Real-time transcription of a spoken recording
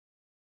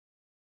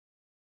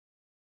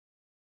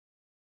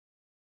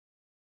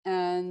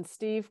And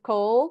Steve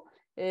Cole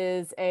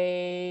is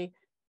a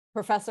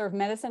professor of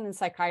medicine and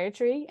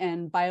psychiatry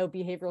and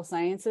biobehavioral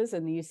sciences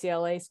in the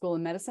UCLA School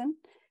of Medicine.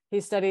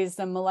 He studies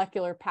the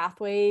molecular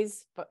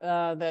pathways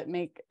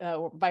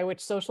by which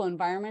social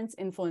environments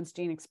influence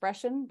gene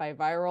expression by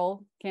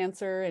viral,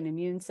 cancer, and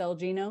immune cell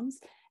genomes,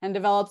 and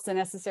develops the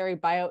necessary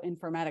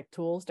bioinformatic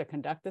tools to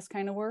conduct this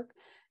kind of work.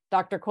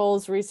 Dr.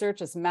 Cole's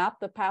research has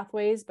mapped the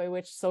pathways by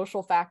which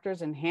social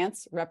factors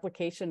enhance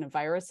replication of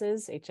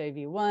viruses,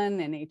 HIV-1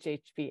 and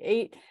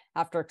HHV-8,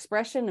 after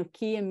expression of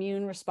key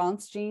immune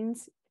response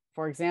genes,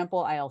 for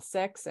example,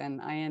 IL-6 and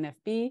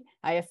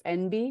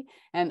IFNB,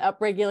 and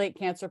upregulate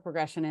cancer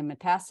progression and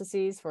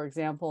metastases, for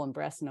example, in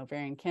breast and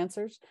ovarian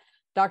cancers.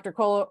 Dr.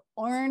 Cole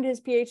earned his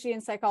PhD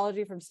in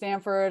psychology from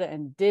Stanford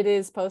and did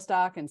his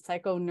postdoc in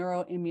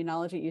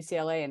psychoneuroimmunology at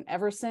UCLA, and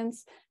ever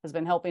since has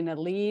been helping to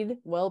lead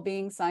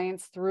well-being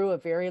science through a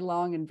very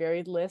long and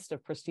varied list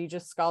of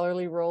prestigious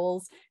scholarly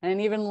roles and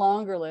an even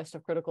longer list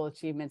of critical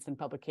achievements and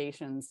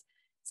publications.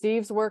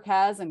 Steve's work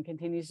has and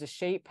continues to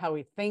shape how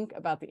we think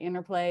about the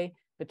interplay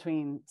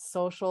between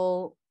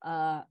social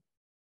life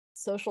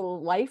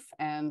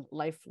and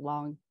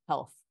lifelong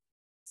health.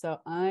 So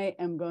I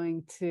am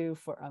going to,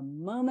 for a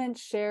moment,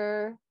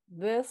 share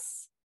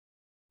this,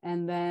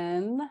 and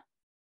then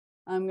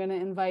I'm going to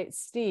invite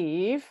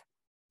Steve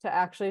to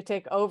actually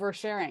take over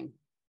sharing.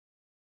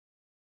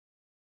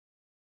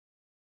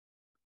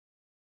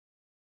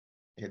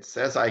 It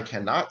says I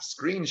cannot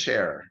screen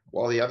share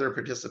while the other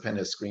participant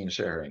is screen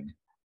sharing.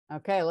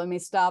 Okay, let me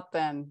stop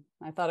then.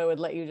 I thought I would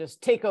let you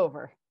just take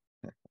over.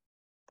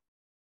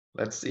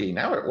 Let's see,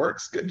 now it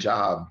works. Good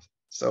job.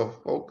 So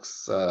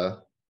folks,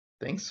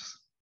 thanks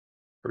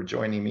for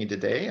joining me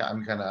today.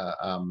 I'm gonna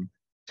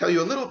tell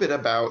you a little bit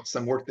about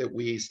some work that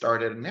we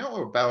started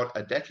now about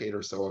a decade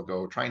or so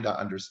ago, trying to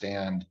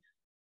understand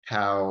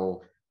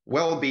how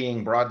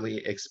well-being broadly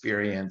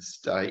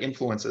experienced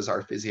influences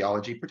our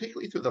physiology,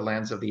 particularly through the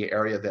lens of the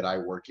area that I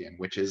work in,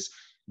 which is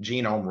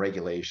genome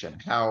regulation,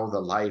 how the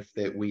life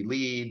that we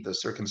lead, the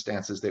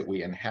circumstances that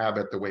we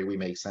inhabit, the way we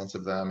make sense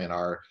of them in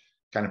our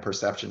kind of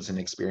perceptions and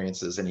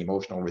experiences and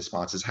emotional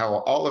responses, how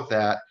all of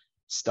that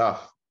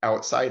stuff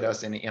outside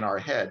us and in our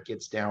head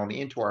gets down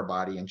into our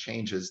body and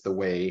changes the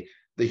way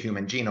the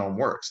human genome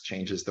works,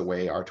 changes the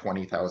way our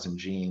 20,000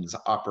 genes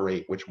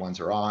operate, which ones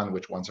are on,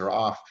 which ones are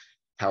off,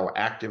 how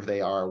active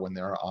they are when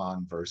they're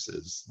on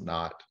versus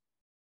not.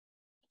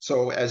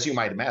 So as you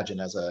might imagine,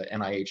 as a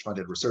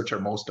NIH-funded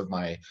researcher, most of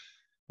my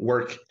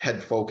work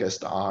had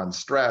focused on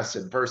stress,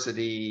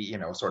 adversity,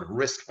 sort of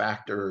risk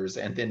factors,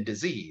 and then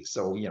disease.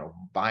 So,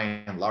 by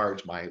and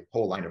large, my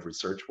whole line of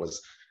research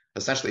was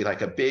essentially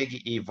like a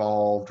big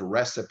evolved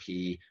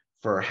recipe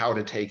for how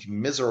to take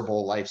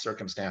miserable life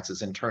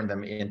circumstances and turn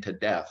them into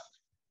death.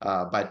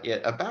 But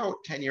about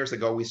 10 years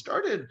ago, we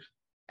started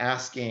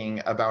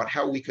asking about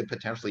how we could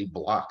potentially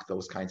block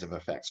those kinds of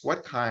effects.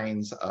 What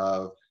kinds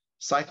of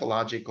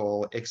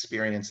psychological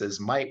experiences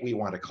might we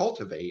want to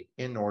cultivate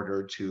in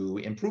order to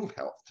improve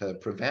health, to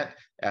prevent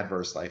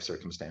adverse life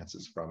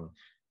circumstances from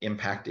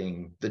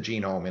impacting the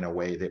genome in a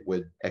way that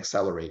would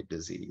accelerate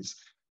disease?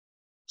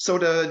 So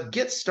to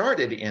get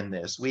started in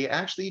this, we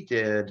actually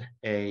did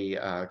a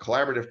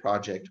collaborative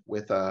project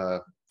with a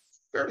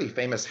fairly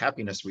famous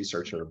happiness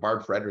researcher,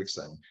 Barb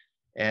Fredrickson,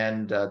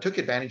 and took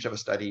advantage of a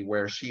study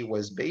where she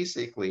was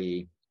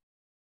basically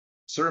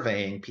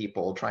surveying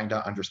people, trying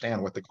to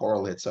understand what the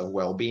correlates of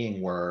well-being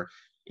were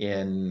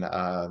in,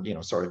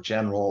 sort of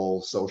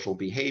general social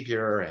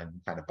behavior and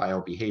kind of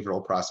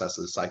biobehavioral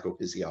processes,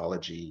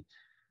 psychophysiology.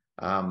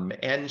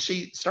 And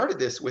she started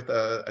this with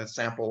a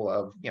sample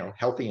of,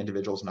 healthy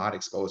individuals not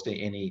exposed to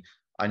any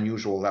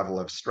unusual level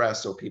of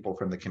stress. So people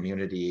from the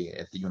community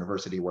at the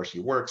university where she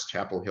works,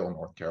 Chapel Hill,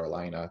 North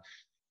Carolina.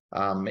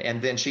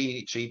 And then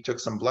she took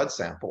some blood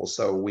samples.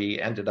 So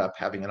we ended up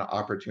having an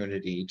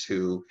opportunity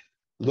to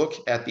look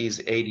at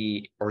these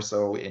 80 or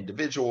so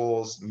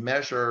individuals,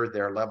 measure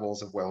their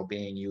levels of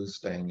well-being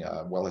using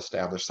a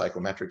well-established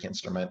psychometric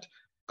instrument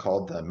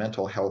called the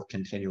Mental Health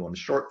Continuum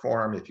short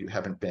form. If you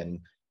haven't been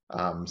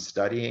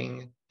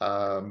studying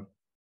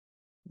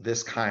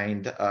this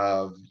kind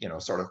of,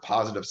 sort of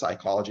positive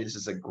psychology, this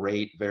is a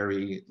great,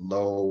 very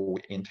low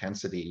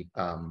intensity,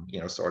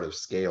 sort of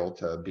scale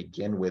to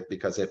begin with,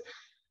 because it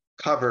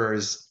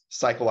covers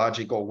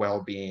psychological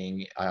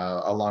well-being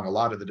along a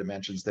lot of the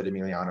dimensions that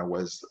Emiliana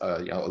was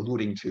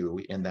alluding to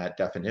in that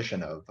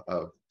definition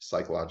of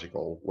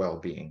psychological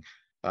well-being,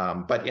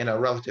 but in a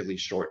relatively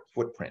short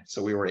footprint.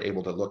 So we were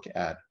able to look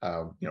at,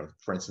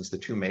 for instance, the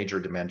two major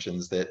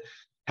dimensions that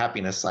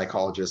happiness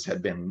psychologists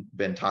had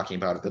been talking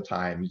about at the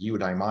time: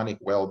 eudaimonic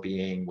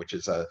well-being, which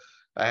is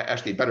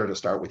actually better to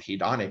start with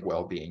hedonic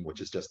well-being,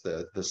 which is just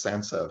the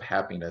sense of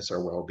happiness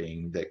or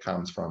well-being that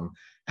comes from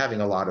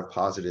having a lot of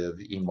positive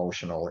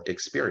emotional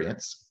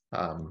experience.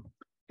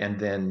 And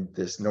then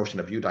this notion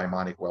of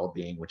eudaimonic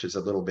well-being, which is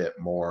a little bit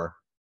more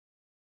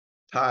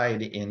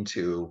tied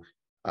into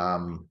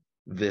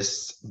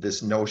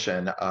this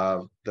notion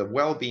of the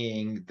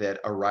well-being that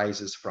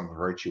arises from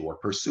virtue or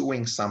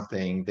pursuing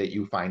something that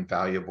you find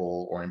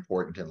valuable or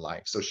important in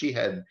life. So she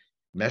had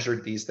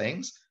measured these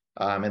things.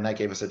 And that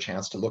gave us a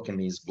chance to look in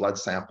these blood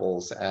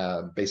samples,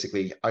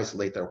 basically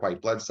isolate their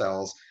white blood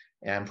cells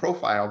and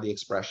profile the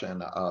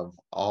expression of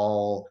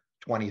all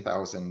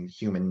 20,000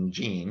 human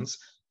genes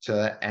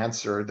to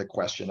answer the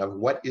question of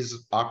what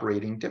is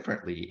operating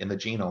differently in the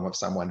genome of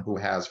someone who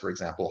has, for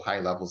example, high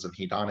levels of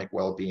hedonic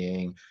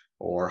well-being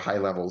or high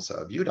levels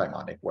of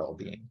eudaimonic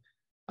well-being.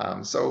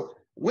 So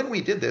when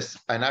we did this,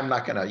 and I'm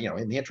not going to,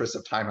 in the interest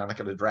of time, I'm not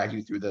going to drag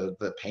you through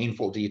the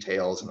painful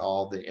details and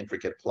all the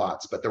intricate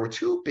plots, but there were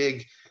two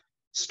big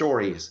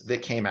stories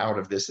that came out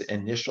of this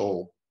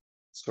initial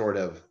sort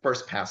of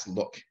first pass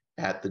look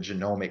at the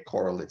genomic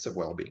correlates of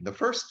well-being. The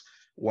first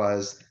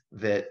was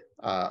that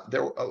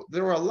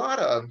there were a lot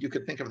of, you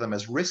could think of them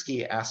as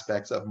risky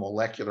aspects of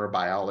molecular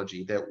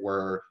biology that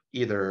were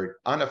either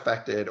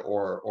unaffected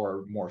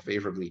or more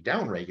favorably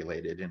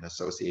downregulated in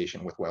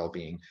association with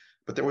well-being.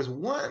 But there was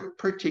one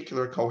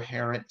particular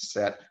coherent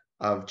set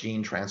of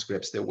gene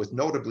transcripts that was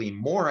notably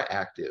more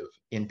active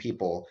in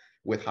people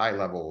with high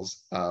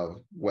levels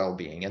of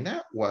well-being. And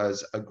that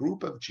was a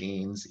group of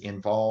genes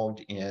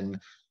involved in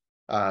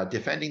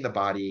defending the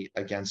body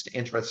against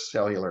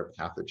intracellular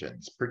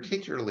pathogens,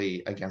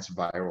 particularly against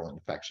viral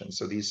infections.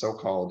 So these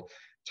so-called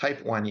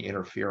type 1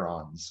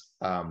 interferons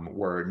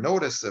were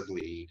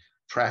noticeably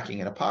tracking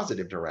in a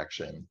positive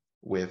direction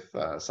with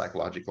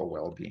psychological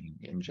well-being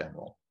in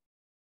general.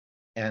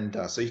 And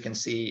so you can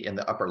see in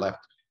the upper left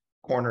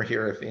corner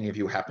here, if any of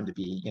you happen to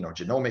be,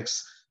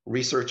 genomics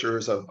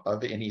researchers of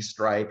any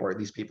stripe, or at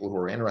least people who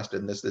are interested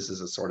in this, this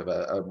is a sort of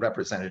a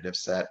representative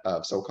set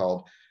of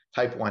so-called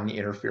type 1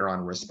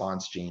 interferon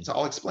response genes.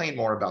 I'll explain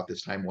more about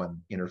this type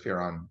 1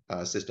 interferon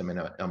system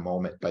in a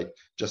moment, but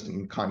just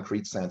in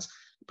concrete sense,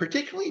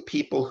 particularly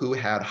people who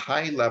had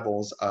high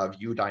levels of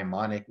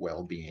eudaimonic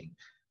well-being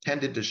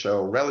tended to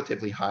show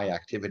relatively high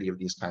activity of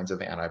these kinds of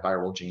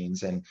antiviral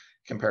genes and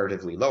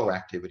comparatively low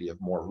activity of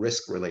more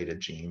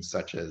risk-related genes,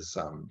 such as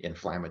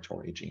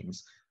inflammatory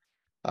genes.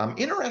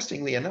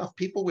 Interestingly enough,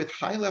 people with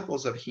high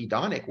levels of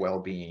hedonic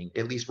well-being,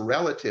 at least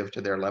relative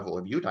to their level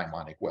of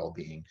eudaimonic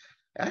well-being,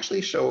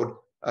 actually showed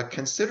a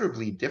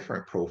considerably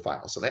different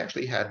profile. So they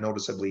actually had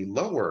noticeably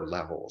lower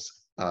levels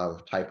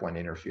of type 1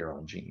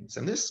 interferon genes.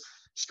 And this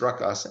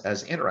struck us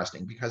as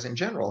interesting because in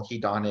general,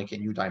 hedonic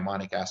and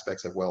eudaimonic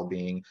aspects of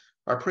well-being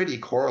are pretty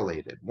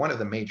correlated. One of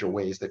the major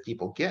ways that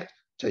people get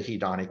to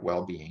hedonic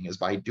well-being is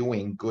by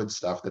doing good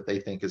stuff that they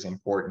think is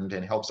important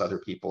and helps other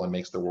people and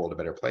makes the world a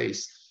better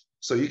place.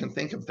 So you can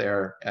think of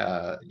their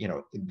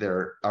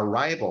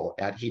arrival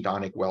at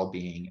hedonic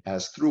well-being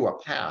as through a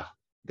path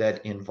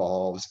that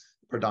involves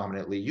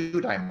predominantly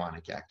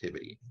eudaimonic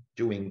activity,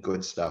 doing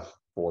good stuff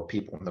for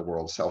people in the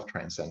world,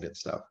 self-transcendent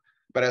stuff.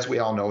 But as we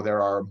all know,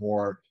 there are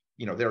more,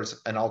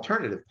 there's an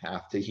alternative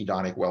path to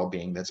hedonic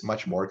well-being that's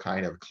much more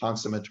kind of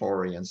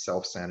consummatory and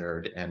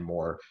self-centered and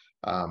more,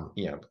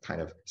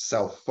 kind of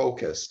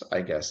self-focused,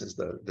 I guess is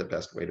the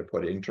best way to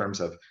put it, in terms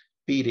of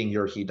feeding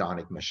your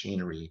hedonic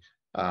machinery.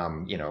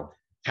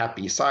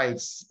 Happy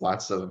sights,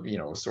 lots of,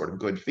 sort of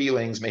good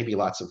feelings, maybe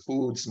lots of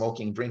food,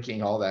 smoking,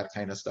 drinking, all that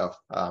kind of stuff.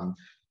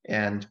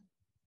 And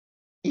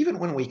even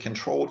when we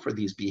controlled for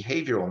these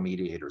behavioral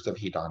mediators of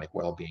hedonic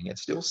well-being, it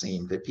still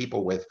seemed that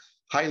people with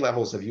high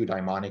levels of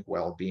eudaimonic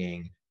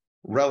well-being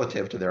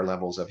relative to their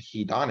levels of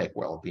hedonic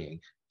well-being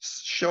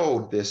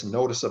showed this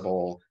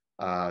noticeable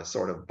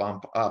sort of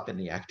bump up in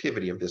the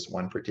activity of this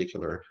one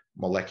particular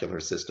molecular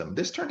system.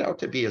 This turned out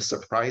to be a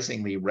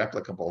surprisingly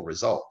replicable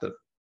result that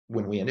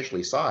when we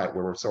initially saw it,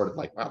 we were sort of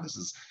like, wow, this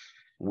is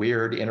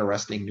weird,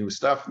 interesting new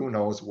stuff. Who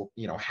knows,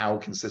 how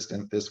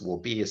consistent this will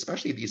be,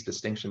 especially these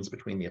distinctions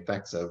between the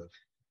effects of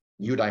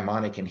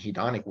eudaimonic and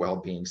hedonic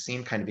well-being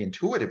seem kind of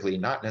intuitively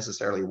not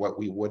necessarily what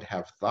we would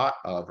have thought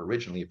of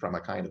originally from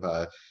a kind of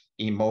a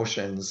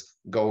emotions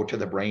go to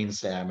the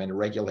brainstem and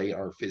regulate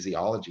our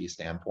physiology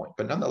standpoint.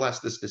 But nonetheless,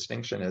 this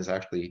distinction is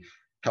actually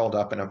held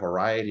up in a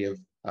variety of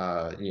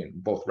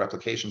both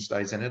replication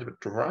studies and in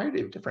a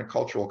variety of different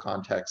cultural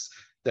contexts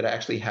that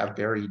actually have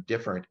very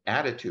different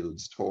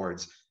attitudes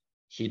towards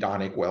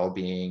hedonic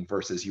well-being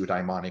versus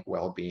eudaimonic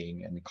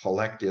well-being and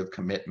collective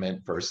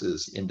commitment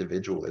versus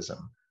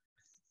individualism.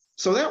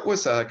 So that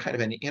was a kind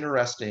of an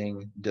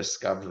interesting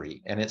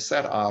discovery, and it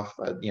set off,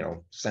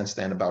 since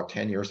then about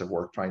 10 years of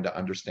work trying to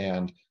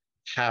understand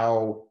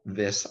how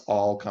this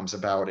all comes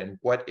about and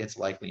what its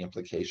likely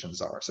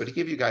implications are. So to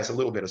give you guys a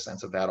little bit of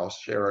sense of that, I'll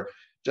share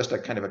just a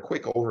kind of a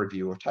quick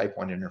overview of type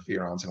 1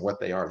 interferons and what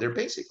they are. They're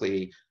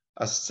basically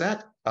a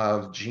set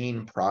of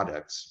gene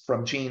products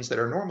from genes that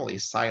are normally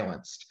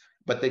silenced,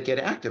 but that get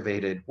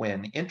activated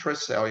when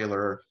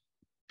intracellular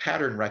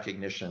pattern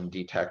recognition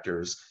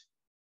detectors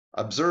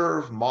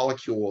observe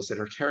molecules that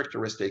are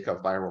characteristic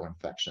of viral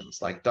infections,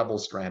 like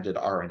double-stranded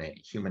RNA.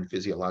 Human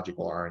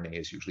physiological RNA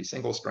is usually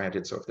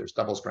single-stranded, so if there's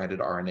double-stranded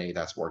RNA,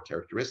 that's more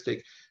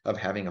characteristic of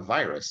having a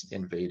virus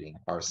invading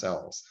our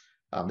cells.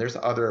 There's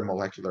other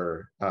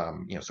molecular,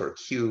 sort of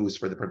cues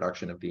for the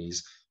production of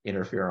these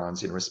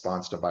interferons in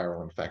response to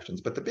viral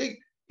infections. But the big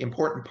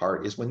important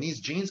part is when these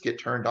genes get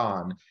turned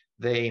on,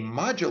 they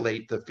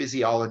modulate the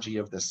physiology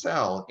of the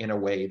cell in a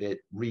way that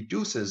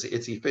reduces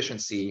its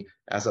efficiency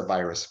as a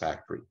virus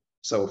factory.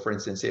 So for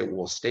instance, it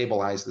will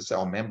stabilize the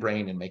cell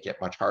membrane and make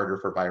it much harder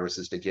for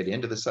viruses to get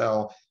into the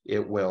cell.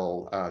 It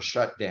will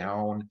shut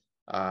down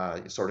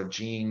sort of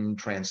gene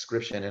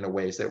transcription in a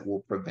ways that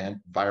will prevent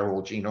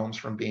viral genomes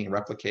from being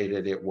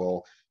replicated. It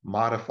will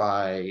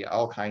modify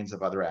all kinds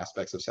of other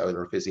aspects of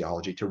cellular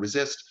physiology to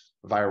resist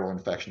viral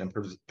infection and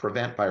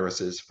prevent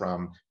viruses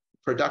from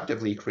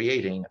productively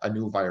creating a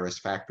new virus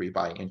factory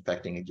by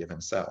infecting a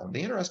given cell. And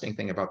the interesting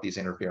thing about these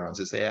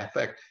interferons is they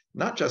affect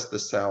not just the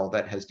cell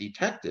that has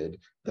detected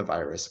the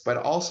virus, but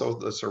also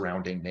the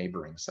surrounding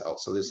neighboring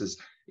cells. So this is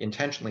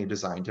intentionally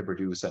designed to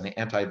produce an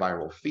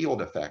antiviral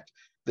field effect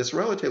that's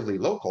relatively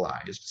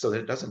localized so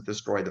that it doesn't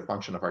destroy the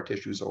function of our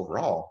tissues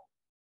overall,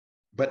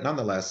 but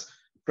nonetheless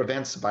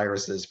prevents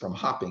viruses from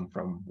hopping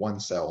from one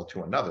cell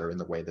to another in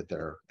the way that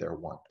they're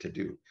wont to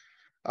do.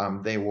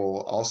 They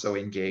will also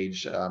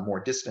engage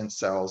more distant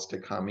cells to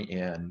come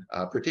in,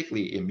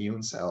 particularly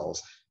immune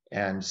cells,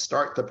 and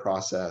start the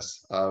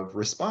process of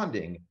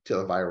responding to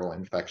a viral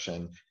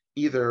infection,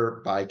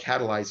 either by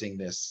catalyzing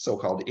this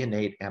so-called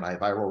innate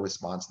antiviral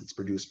response that's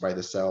produced by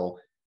the cell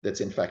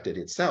that's infected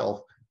itself,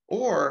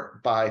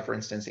 or by, for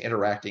instance,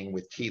 interacting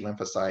with T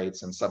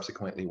lymphocytes and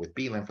subsequently with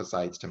B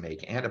lymphocytes to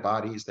make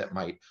antibodies that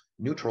might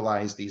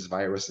neutralize these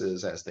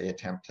viruses as they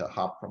attempt to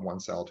hop from one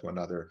cell to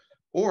another,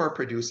 or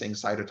producing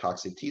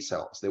cytotoxic T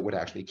cells that would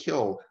actually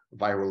kill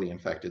virally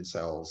infected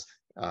cells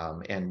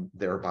and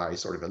thereby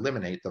sort of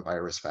eliminate the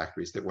virus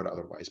factories that would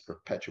otherwise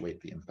perpetuate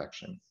the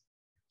infection.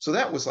 So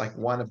that was like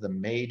one of the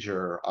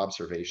major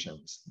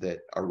observations that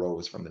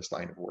arose from this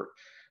line of work.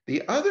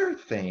 The other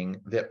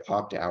thing that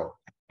popped out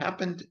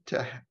happened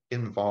to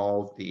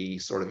involve the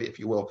sort of, if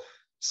you will,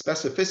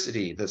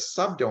 specificity, the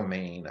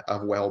subdomain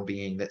of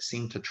well-being that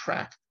seemed to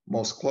track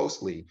most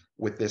closely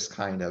with this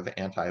kind of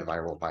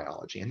antiviral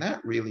biology. And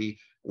that really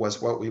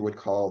was what we would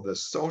call the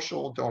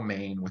social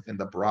domain within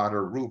the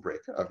broader rubric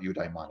of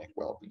eudaimonic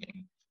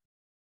well-being.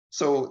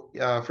 So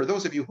for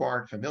those of you who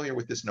aren't familiar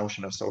with this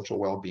notion of social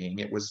well-being,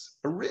 it was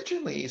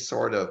originally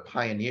sort of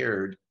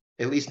pioneered,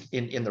 at least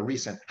in the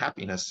recent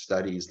happiness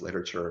studies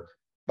literature,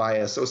 by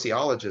a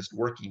sociologist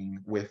working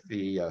with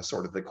the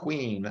sort of the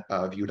queen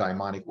of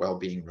eudaimonic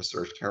well-being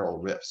research, Carol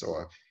Riff. So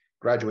a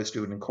graduate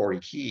student, Corey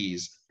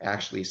Keyes,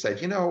 actually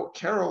said, you know,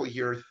 Carol,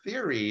 your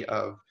theory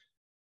of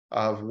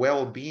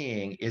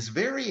well-being is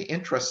very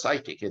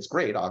intrapsychic. It's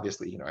great,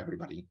 obviously, you know,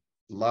 everybody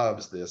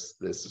loves this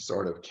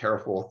sort of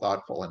careful,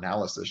 thoughtful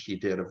analysis she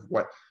did of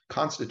what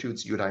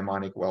constitutes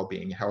eudaimonic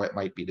well-being, how it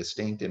might be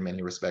distinct in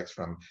many respects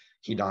from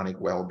hedonic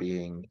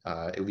well-being,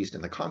 at least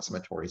in the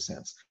consummatory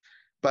sense.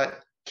 But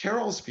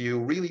Carol's view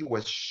really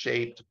was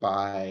shaped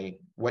by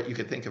what you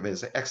could think of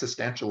as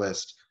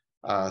existentialist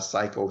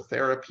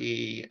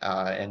psychotherapy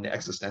and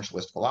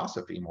existentialist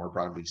philosophy, more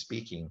broadly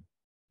speaking,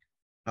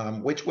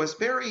 which was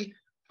very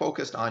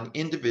focused on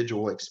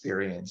individual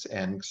experience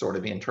and sort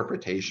of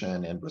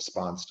interpretation and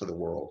response to the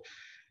world.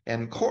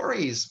 And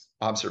Corey's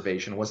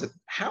observation was that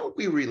how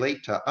we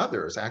relate to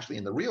others actually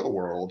in the real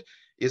world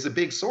is a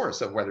big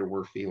source of whether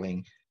we're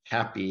feeling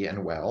happy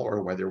and well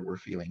or whether we're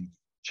feeling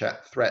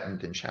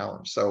threatened and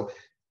challenged. So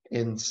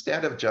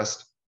instead of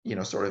just, you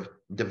know, sort of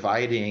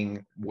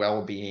dividing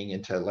well-being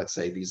into, let's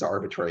say, these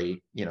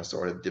arbitrary, you know,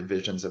 sort of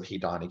divisions of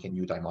hedonic and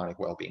eudaimonic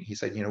well-being, he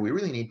said, you know, we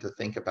really need to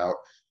think about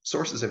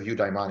sources of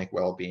eudaimonic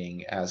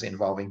well-being as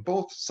involving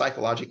both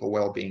psychological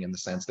well-being in the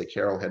sense that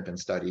Carol had been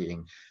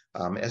studying,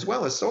 as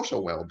well as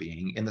social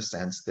well-being in the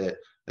sense that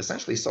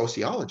essentially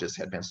sociologists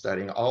had been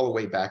studying all the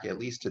way back at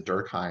least to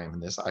Durkheim,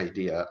 and this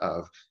idea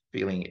of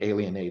feeling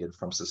alienated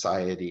from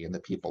society and the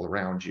people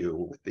around you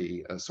with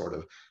the sort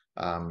of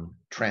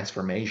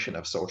transformation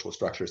of social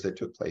structures that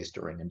took place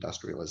during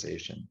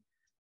industrialization.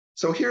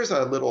 So here's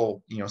a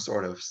little, you know,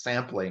 sort of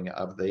sampling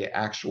of the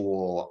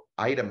actual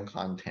item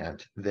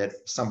content that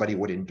somebody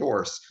would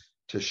endorse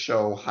to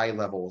show high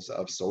levels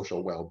of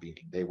social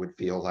well-being. They would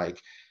feel like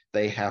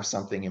they have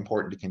something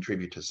important to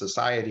contribute to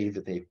society,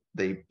 that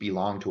they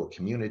belong to a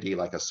community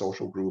like a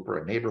social group or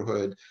a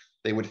neighborhood.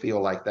 They would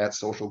feel like that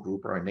social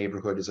group or a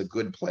neighborhood is a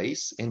good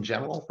place in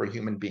general for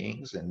human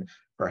beings and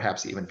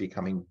perhaps even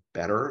becoming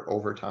better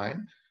over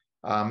time.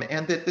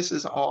 And that this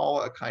is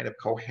all a kind of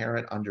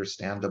coherent,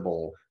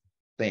 understandable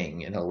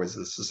thing. In other words,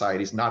 the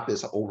society is not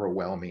this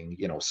overwhelming,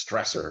 you know,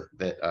 stressor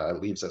that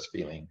leaves us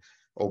feeling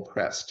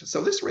oppressed.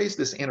 So this raised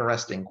this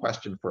interesting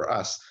question for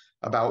us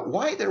about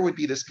why there would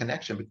be this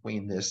connection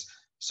between this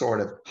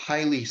sort of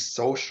highly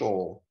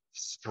social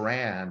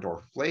strand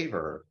or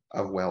flavor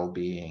of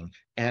well-being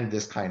and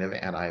this kind of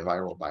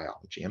antiviral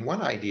biology. And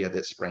one idea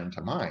that sprang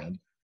to mind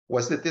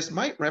was that this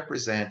might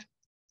represent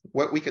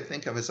what we could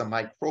think of as a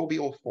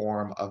microbial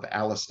form of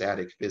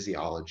allostatic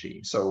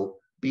physiology. So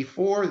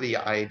before the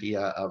idea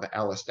of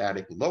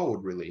allostatic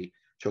load really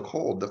took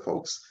hold, the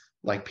folks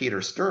like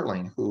Peter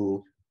Stirling,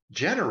 who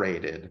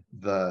generated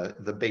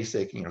the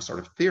basic, you know, sort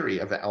of theory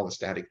of the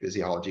allostatic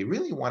physiology,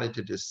 really wanted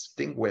to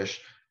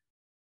distinguish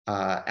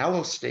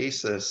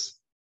allostasis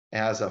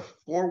as a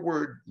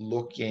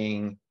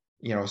forward-looking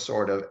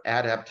sort of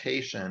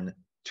adaptation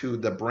to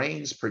the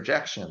brain's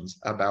projections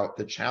about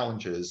the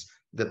challenges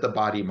that the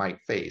body might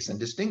face, and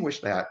distinguish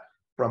that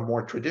from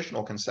more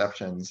traditional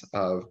conceptions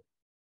of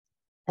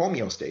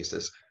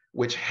homeostasis,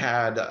 which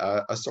had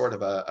a sort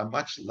of a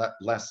much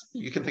less,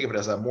 you can think of it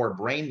as a more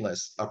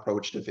brainless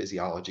approach to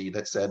physiology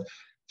that said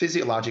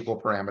physiological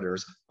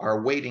parameters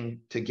are waiting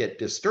to get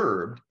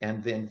disturbed,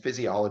 and then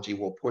physiology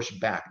will push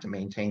back to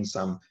maintain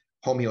some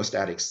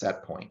homeostatic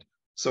set point.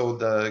 So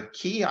the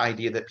key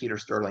idea that Peter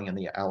Sterling and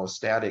the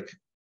allostatic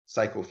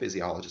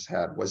psychophysiologists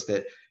had was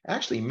that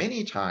actually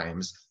many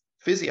times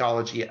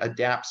physiology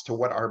adapts to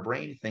what our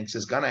brain thinks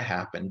is going to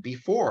happen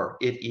before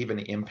it even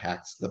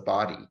impacts the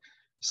body.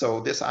 So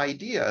this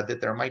idea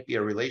that there might be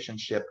a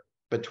relationship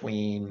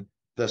between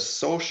the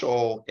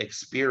social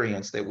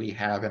experience that we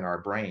have in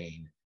our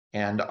brain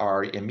and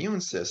our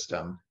immune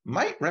system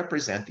might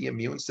represent the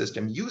immune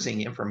system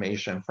using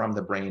information from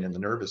the brain and the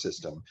nervous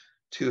system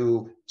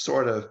to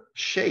sort of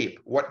shape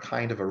what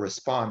kind of a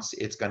response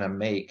it's going to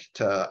make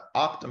to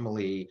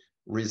optimally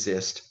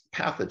resist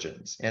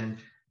pathogens. And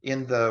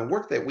in the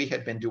work that we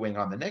had been doing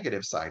on the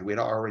negative side, we had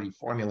already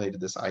formulated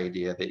this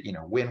idea that,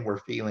 when we're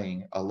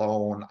feeling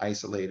alone,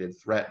 isolated,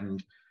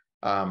 threatened,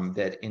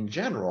 that in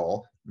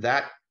general,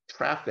 that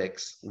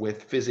traffics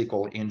with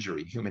physical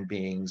injury. Human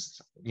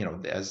beings,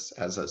 as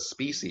a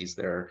species,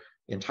 their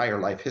entire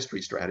life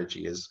history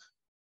strategy is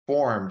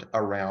formed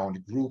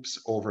around groups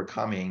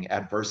overcoming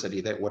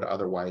adversity that would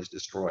otherwise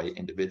destroy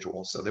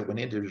individuals. So that when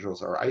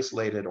individuals are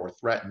isolated or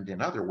threatened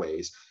in other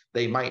ways,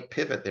 they might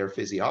pivot their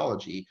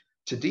physiology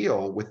to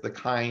deal with the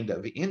kind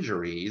of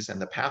injuries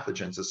and the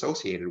pathogens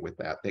associated with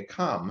that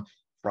come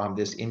from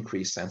this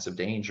increased sense of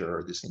danger,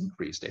 or this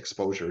increased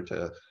exposure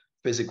to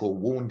physical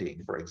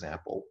wounding, for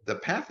example. The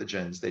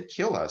pathogens that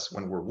kill us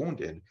when we're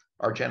wounded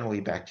are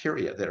generally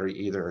bacteria that are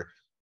either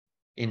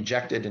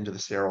injected into the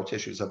sterile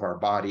tissues of our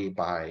body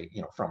by,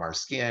 from our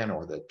skin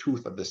or the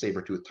tooth of the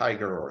saber-toothed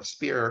tiger or a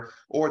spear,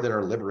 or that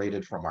are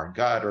liberated from our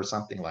gut or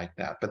something like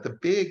that. But the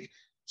big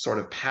sort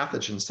of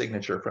pathogen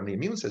signature from the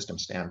immune system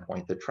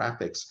standpoint that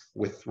traffics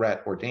with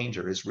threat or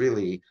danger is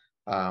really,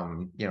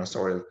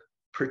 sort of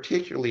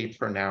particularly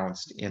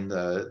pronounced in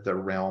the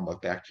realm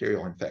of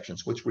bacterial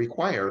infections, which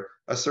require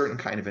a certain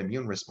kind of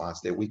immune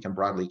response that we can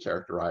broadly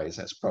characterize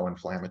as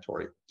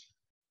pro-inflammatory.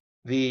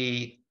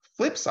 The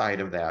flip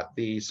side of that,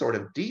 the sort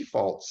of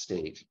default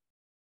state,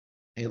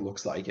 it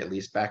looks like, at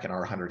least back in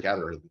our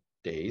hunter-gatherer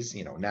days,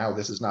 now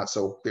this is not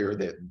so clear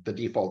that the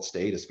default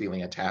state is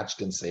feeling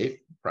attached and safe.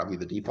 Probably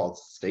the default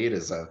state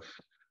is a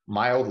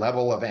mild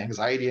level of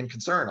anxiety and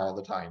concern all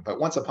the time. But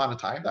once upon a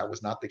time, that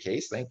was not the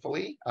case,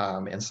 thankfully.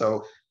 And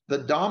so the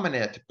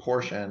dominant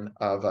portion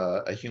of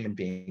a human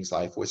being's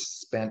life was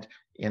spent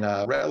in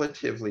a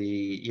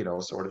relatively,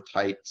 sort of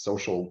tight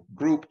social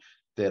group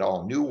that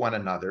all knew one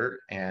another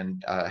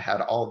and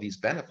had all these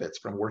benefits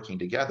from working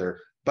together,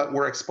 but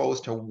were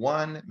exposed to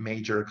one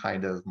major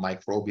kind of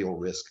microbial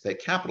risk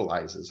that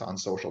capitalizes on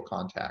social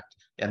contact,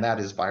 and that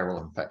is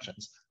viral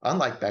infections.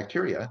 Unlike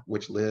bacteria,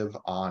 which live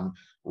on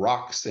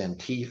rocks and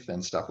teeth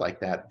and stuff like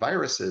that,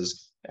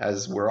 viruses,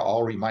 as we're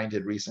all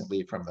reminded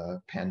recently from the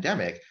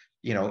pandemic,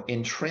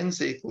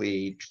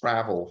 intrinsically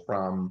travel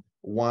from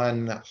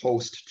one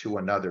host to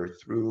another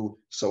through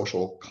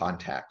social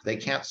contact. They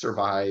can't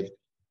survive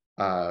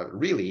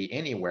really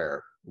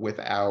anywhere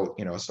without,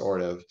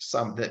 sort of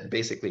some that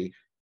basically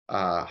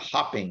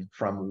hopping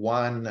from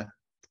one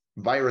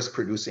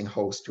virus-producing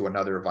host to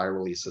another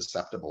virally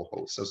susceptible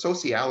host. So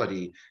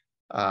sociality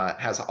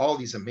has all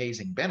these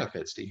amazing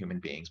benefits to human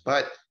beings,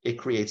 but it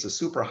creates a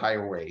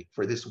superhighway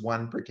for this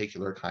one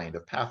particular kind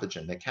of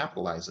pathogen that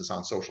capitalizes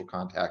on social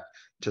contact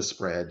to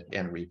spread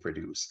and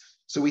reproduce.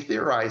 So we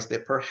theorized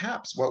that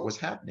perhaps what was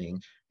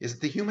happening is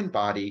the human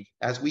body,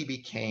 as we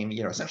became,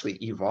 essentially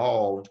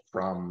evolved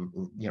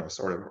from,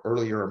 sort of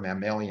earlier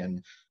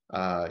mammalian,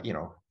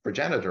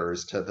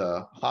 progenitors to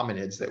the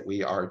hominids that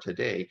we are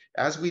today,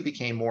 as we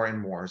became more and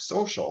more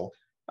social,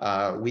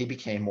 we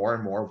became more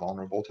and more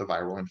vulnerable to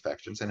viral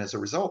infections. And as a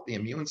result, the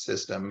immune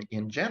system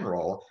in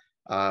general,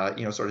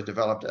 sort of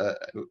developed,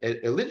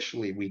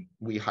 initially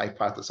we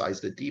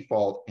hypothesized a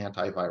default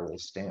antiviral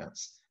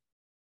stance.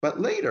 But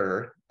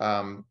later,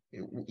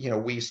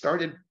 we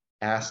started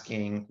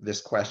asking this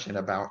question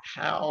about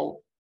how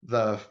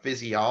the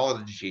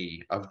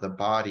physiology of the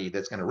body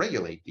that's going to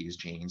regulate these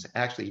genes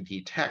actually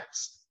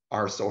detects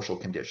our social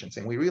conditions.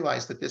 And we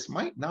realized that this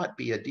might not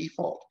be a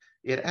default.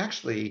 It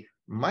actually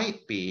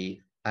might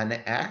be an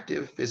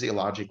active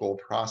physiological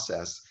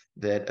process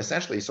that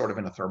essentially, sort of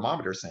in a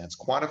thermometer sense,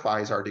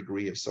 quantifies our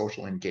degree of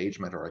social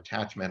engagement or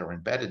attachment or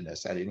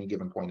embeddedness at any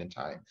given point in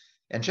time,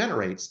 and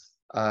generates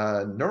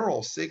a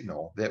neural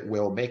signal that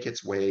will make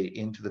its way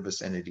into the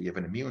vicinity of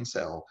an immune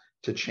cell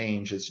to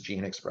change its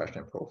gene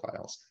expression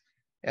profiles.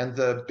 And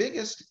the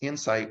biggest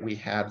insight we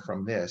had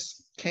from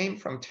this came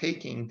from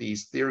taking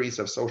these theories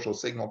of social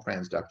signal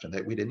transduction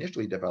that we'd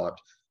initially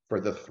developed for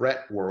the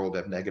threat world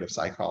of negative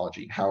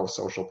psychology, how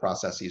social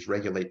processes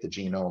regulate the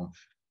genome,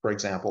 for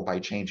example, by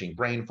changing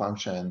brain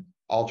function,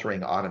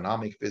 altering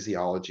autonomic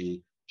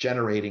physiology,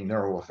 generating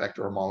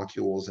neuroeffector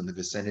molecules in the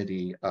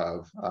vicinity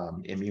of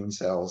immune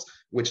cells,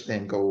 which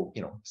then go,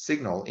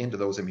 signal into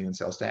those immune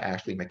cells to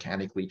actually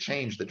mechanically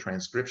change the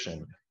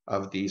transcription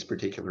of these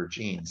particular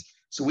genes.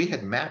 So we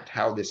had mapped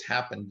how this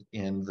happened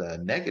in the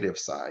negative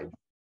side.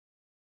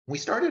 We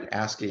started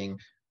asking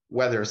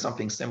whether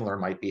something similar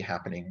might be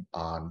happening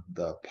on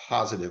the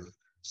positive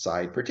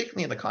side,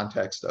 particularly in the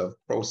context of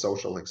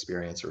pro-social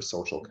experience or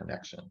social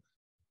connection.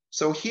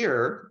 So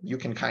here you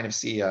can kind of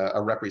see a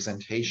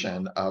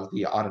representation of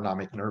the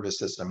autonomic nervous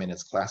system in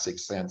its classic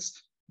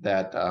sense.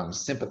 That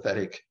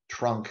sympathetic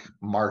trunk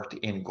marked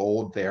in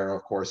gold there,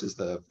 of course, is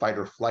the fight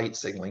or flight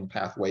signaling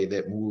pathway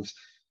that moves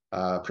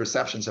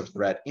perceptions of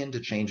threat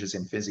into changes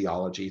in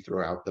physiology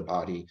throughout the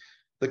body.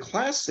 The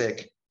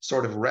classic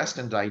sort of rest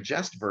and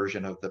digest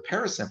version of the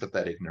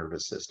parasympathetic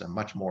nervous system,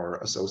 much more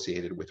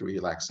associated with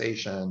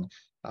relaxation,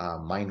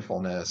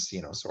 mindfulness,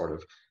 sort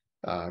of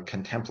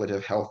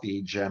contemplative,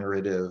 healthy,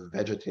 generative,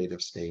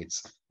 vegetative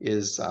states,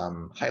 is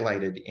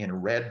highlighted in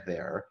red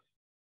there.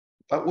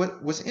 But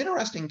what was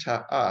interesting to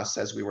us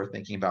as we were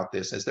thinking about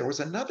this is there was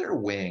another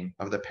wing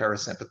of the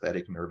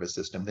parasympathetic nervous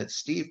system that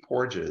Steve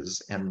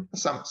Porges and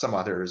some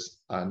others,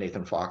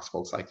 Nathan Fox,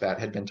 folks like that,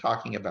 had been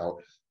talking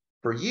about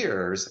for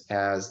years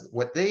as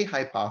what they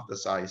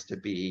hypothesized to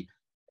be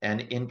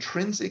an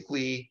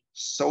intrinsically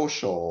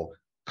social,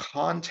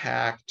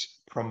 contact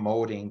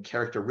promoting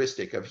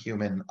characteristic of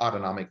human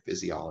autonomic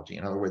physiology.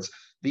 In other words,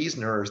 these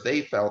nerves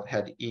they felt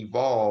had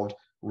evolved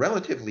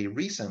relatively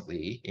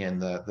recently in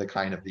the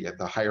kind of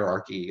the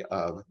hierarchy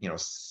of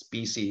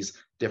species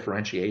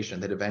differentiation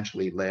that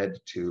eventually led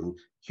to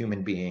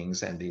human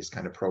beings and these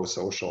kind of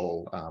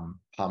pro-social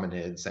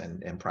hominids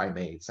and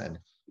primates and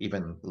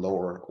even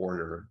lower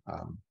order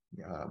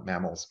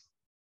mammals.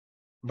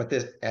 But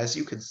this, as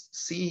you could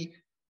see,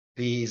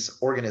 these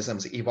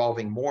organisms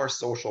evolving more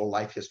social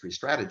life history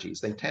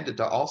strategies, they tended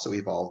to also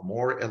evolve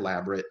more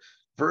elaborate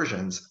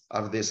versions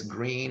of this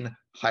green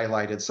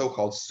highlighted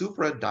so-called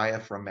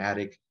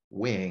supradiaphragmatic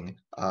wing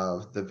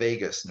of the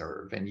vagus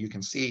nerve. And you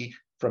can see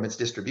from its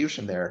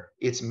distribution there,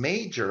 its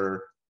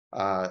major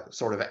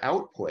sort of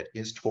output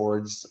is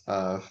towards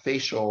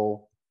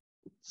facial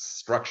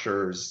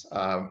structures,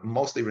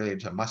 mostly related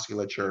to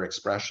musculature,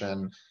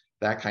 expression,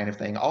 that kind of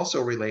thing, also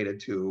related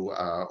to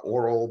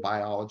oral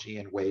biology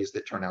in ways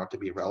that turn out to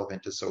be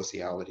relevant to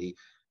sociality.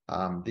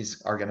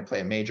 These are going to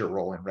play a major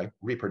role in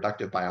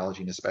reproductive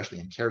biology and especially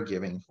in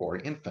caregiving for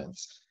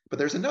infants. But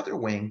there's another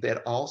wing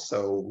that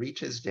also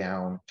reaches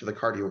down to the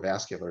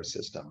cardiovascular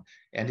system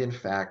and in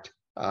fact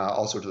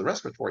also to the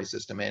respiratory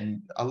system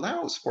and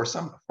allows for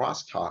some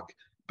crosstalk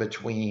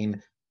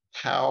between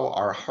how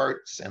our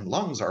hearts and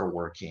lungs are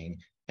working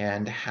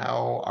and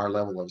how our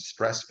level of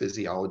stress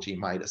physiology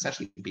might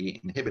essentially be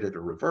inhibited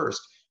or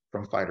reversed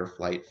from fight or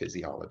flight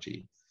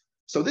physiology.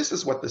 So this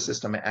is what the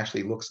system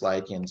actually looks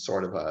like in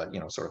sort of a,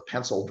 sort of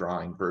pencil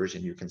drawing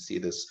version. You can see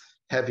this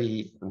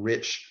heavy,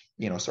 rich,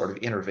 sort of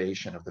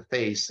innervation of the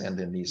face, and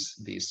then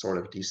these sort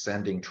of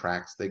descending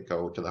tracts that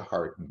go to the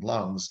heart and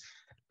lungs.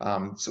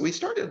 So we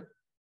started,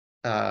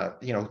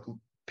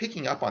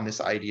 picking up on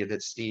this idea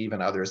that Steve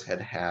and others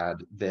had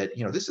that,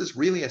 this is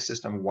really a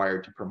system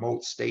wired to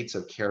promote states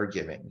of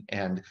caregiving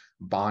and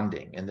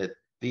bonding, and that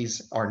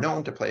these are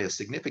known to play a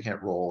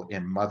significant role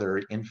in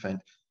mother-infant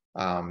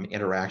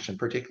interaction,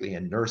 particularly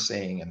in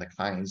nursing and the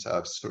kinds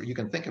of, so you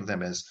can think of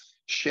them as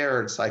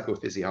shared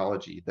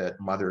psychophysiology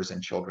that mothers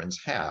and children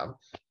have,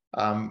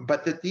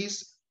 but that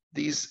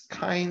these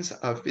kinds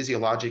of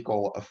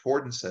physiological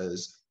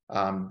affordances,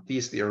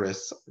 these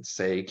theorists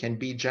say, can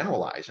be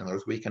generalized. In other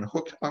words, we can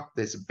hook up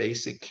this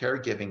basic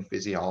caregiving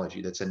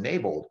physiology that's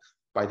enabled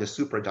by the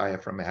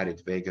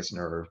supradiaphragmatic vagus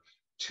nerve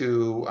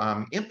to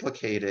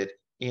implicate it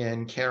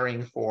in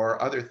caring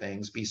for other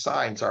things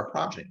besides our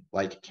progeny,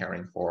 like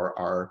caring for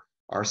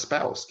our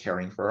spouse,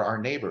 caring for our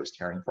neighbors,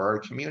 caring for our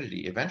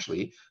community.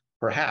 Eventually,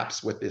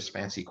 perhaps with this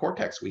fancy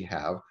cortex we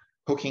have,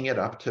 hooking it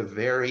up to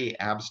very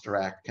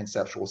abstract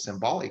conceptual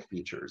symbolic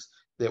features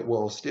that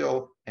will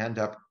still end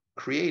up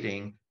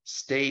creating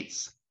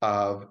states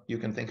of, you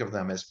can think of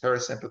them as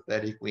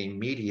parasympathetically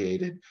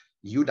mediated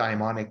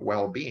eudaimonic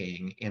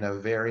well-being in a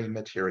very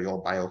material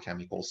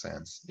biochemical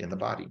sense in the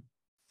body.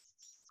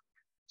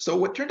 So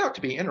what turned out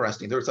to be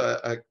interesting, there's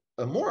a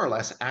more or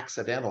less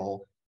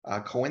accidental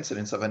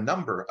coincidence of a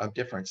number of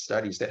different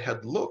studies that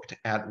had looked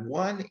at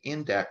one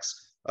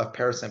index of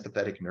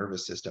parasympathetic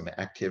nervous system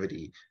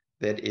activity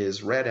that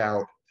is read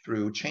out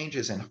through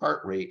changes in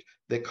heart rate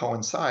that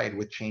coincide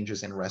with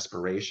changes in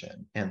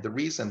respiration. And the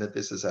reason that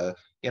this is an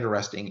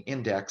interesting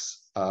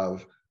index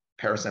of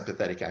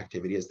parasympathetic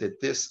activity is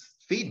that this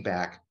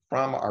feedback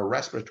from our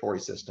respiratory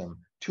system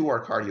to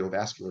our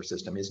cardiovascular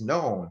system is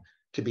known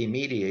to be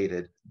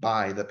mediated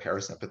by the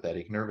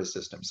parasympathetic nervous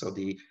system. So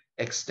the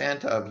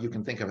extent of, you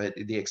can think of it,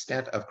 the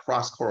extent of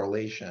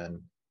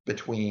cross-correlation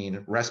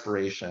between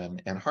respiration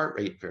and heart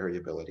rate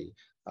variability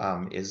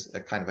is a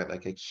kind of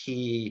like a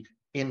key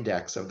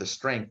index of the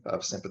strength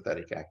of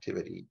sympathetic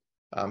activity.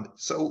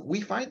 So we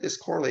find this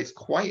correlates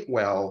quite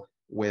well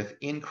with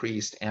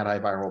increased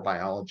antiviral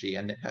biology,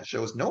 and it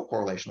shows no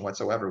correlation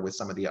whatsoever with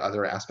some of the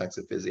other aspects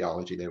of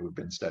physiology that we've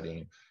been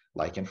studying,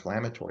 like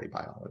inflammatory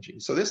biology.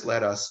 So this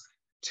led us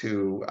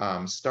to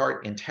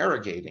start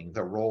interrogating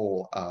the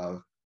role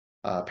of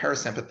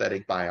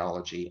parasympathetic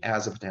biology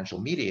as a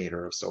potential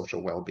mediator of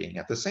social well-being,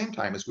 at the same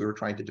time as we were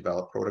trying to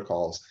develop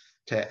protocols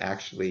to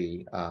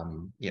actually,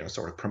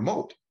 sort of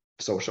promote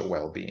social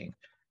well-being.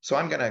 So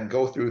I'm going to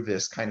go through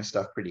this kind of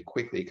stuff pretty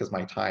quickly because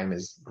my time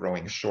is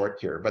growing short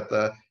here. But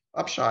the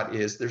upshot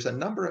is there's a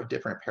number of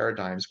different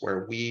paradigms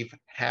where we've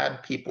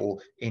had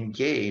people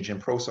engage in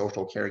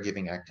pro-social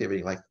caregiving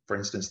activity, like, for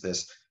instance,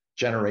 this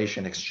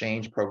generation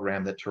exchange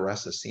program that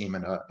Teresa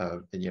Seaman, a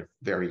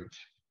very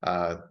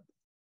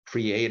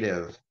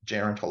creative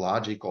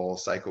gerontological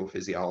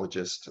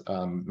psychophysiologist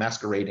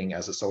masquerading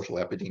as a social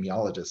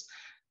epidemiologist,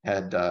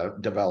 had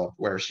developed,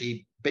 where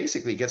she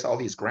basically gets all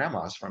these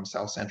grandmas from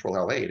South Central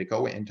LA to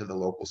go into the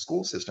local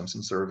school systems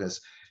and serve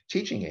as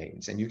teaching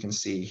aides. And you can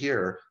see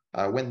here,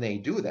 when they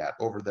do that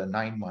over the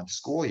 9-month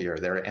school year,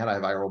 their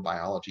antiviral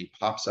biology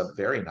pops up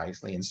very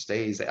nicely and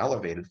stays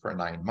elevated for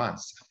 9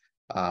 months.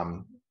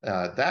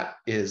 That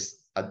is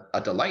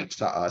a delight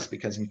to us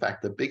because, in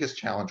fact, the biggest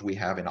challenge we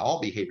have in all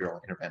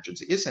behavioral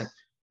interventions isn't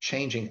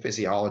changing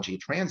physiology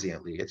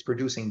transiently. It's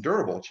producing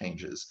durable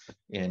changes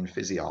in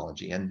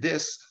physiology. And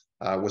this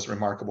was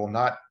remarkable,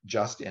 not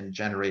just in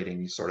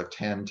generating sort of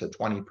 10 to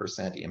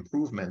 20%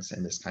 improvements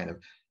in this kind of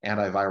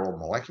antiviral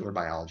molecular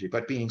biology,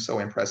 but being so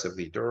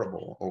impressively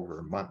durable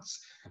over months.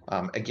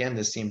 Again,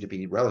 this seemed to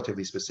be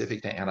relatively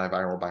specific to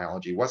antiviral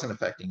biology, wasn't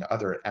affecting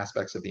other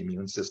aspects of the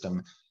immune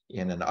system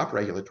in an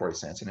upregulatory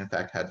sense, and in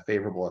fact had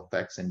favorable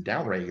effects in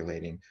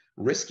downregulating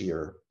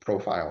riskier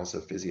profiles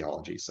of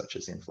physiology, such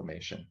as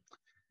inflammation.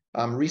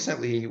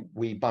 Recently,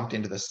 we bumped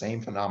into the same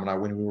phenomena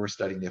when we were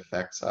studying the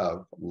effects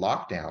of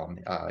lockdown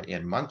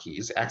in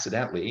monkeys.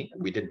 Accidentally,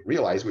 we didn't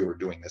realize we were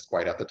doing this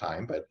quite at the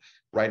time, but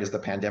right as the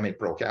pandemic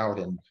broke out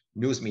and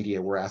news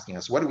media were asking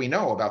us, what do we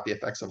know about the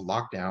effects of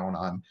lockdown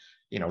on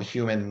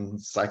human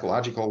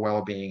psychological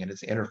well-being and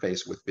its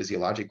interface with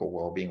physiological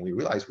well-being, we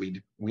realized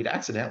we'd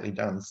accidentally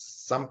done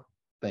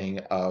something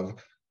of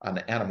an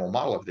animal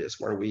model of this,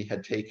 where we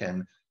had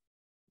taken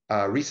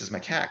rhesus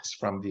macaques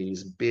from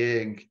these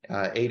big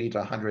 80 to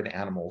 100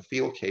 animal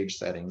field cage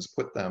settings,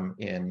 put them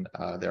in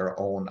their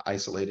own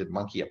isolated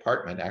monkey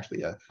apartment,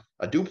 actually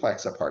a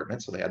duplex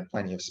apartment, so they had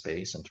plenty of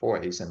space and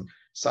toys, and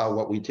saw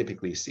what we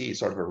typically see,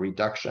 sort of a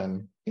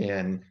reduction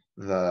in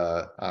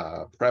the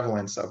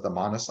prevalence of the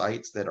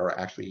monocytes that are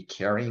actually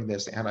carrying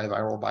this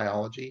antiviral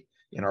biology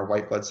in our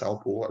white blood cell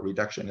pool, a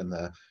reduction in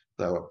the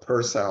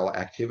per cell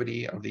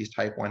activity of these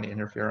type 1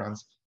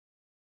 interferons.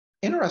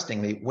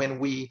 Interestingly, when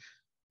we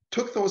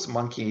took those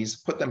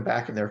monkeys, put them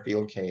back in their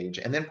field cage,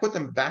 and then put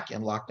them back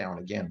in lockdown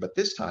again, but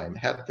this time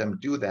had them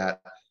do that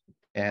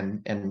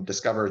and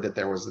discover that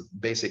there was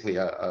basically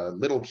a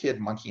little kid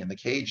monkey in the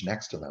cage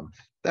next to them,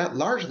 that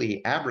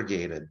largely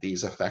abrogated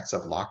these effects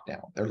of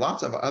lockdown. There are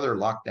lots of other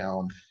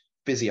lockdown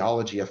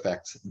physiology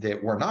effects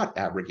that were not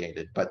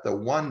abrogated, but the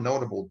one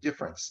notable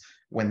difference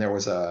when there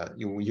was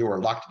you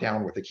were locked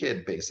down with a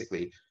kid,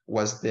 basically,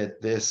 was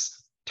that this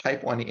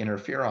type 1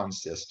 interferon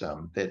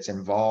system that's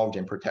involved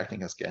in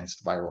protecting us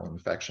against viral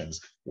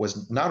infections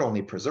was not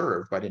only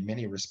preserved, but in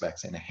many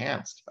respects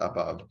enhanced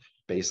above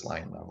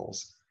baseline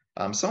levels.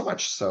 So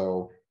much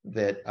so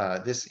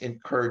that this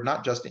occurred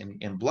not just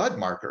in blood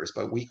markers,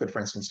 but we could, for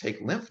instance,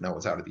 take lymph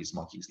nodes out of these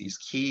monkeys, these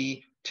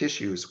key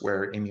tissues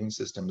where immune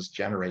systems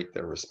generate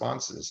their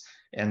responses,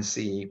 and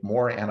see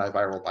more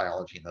antiviral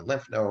biology in the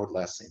lymph node,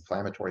 less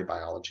inflammatory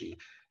biology.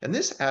 And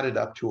this added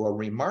up to a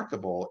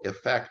remarkable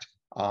effect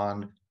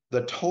on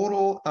the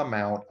total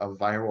amount of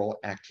viral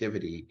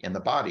activity in the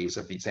bodies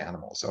of these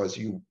animals. So as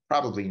you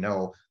probably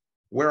know,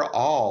 we're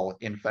all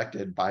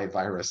infected by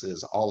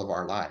viruses all of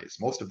our lives.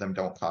 Most of them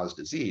don't cause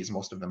disease.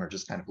 Most of them are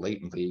just kind of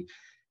latently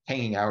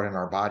hanging out in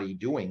our body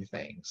doing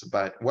things.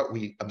 But what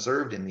we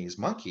observed in these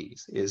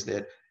monkeys is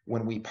that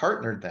when we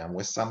partnered them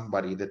with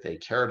somebody that they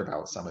cared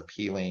about, some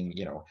appealing,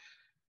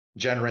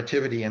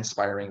 generativity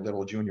inspiring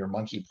little junior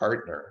monkey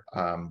partner,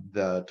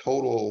 the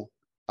total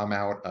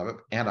amount of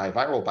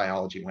antiviral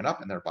biology went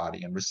up in their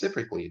body, and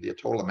reciprocally, the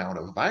total amount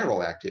of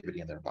viral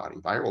activity in their body,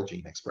 viral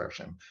gene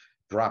expression,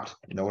 dropped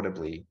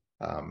notably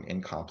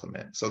in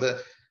complement. So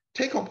the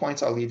take-home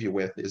points I'll leave you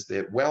with is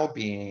that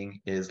well-being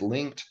is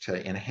linked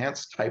to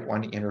enhanced type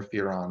 1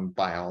 interferon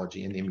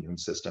biology in the immune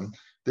system.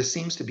 This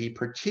seems to be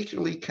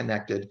particularly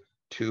connected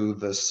to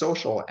the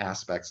social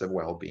aspects of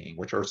well-being,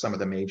 which are some of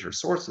the major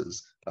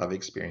sources of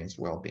experienced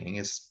well-being,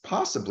 is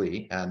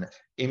possibly an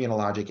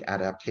immunologic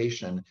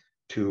adaptation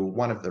to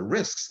one of the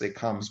risks that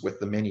comes with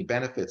the many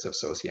benefits of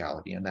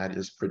sociality, and that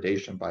is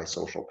predation by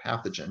social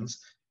pathogens.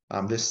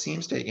 This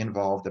seems to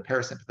involve the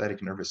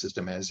parasympathetic nervous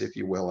system as, if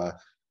you will, a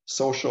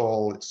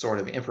social sort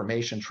of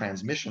information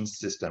transmission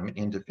system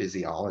into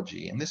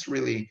physiology. And this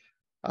really,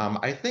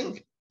 I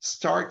think,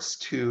 starts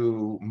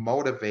to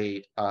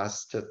motivate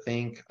us to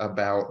think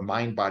about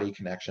mind-body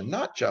connection,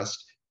 not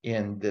just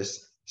in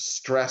this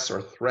stress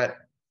or threat,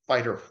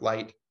 fight or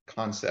flight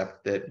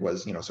concept that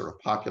was, sort of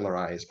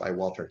popularized by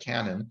Walter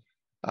Cannon,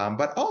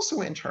 but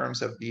also in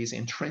terms of these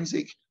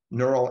intrinsic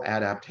neural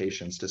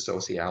adaptations to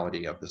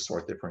sociality of the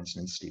sort that, for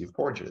instance, Steve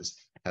Porges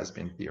has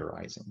been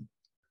theorizing.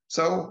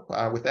 So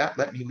with that,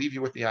 let me leave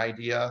you with the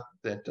idea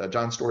that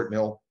John Stuart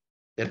Mill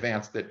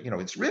advanced, that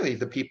it's really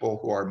the people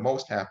who are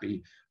most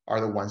happy are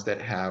the ones that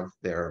have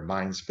their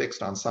minds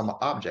fixed on some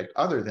object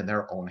other than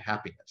their own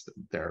happiness.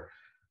 They're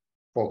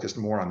focused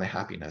more on the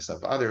happiness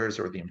of others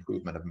or the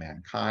improvement of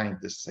mankind.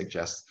 This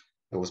suggests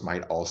those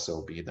might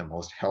also be the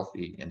most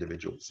healthy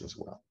individuals as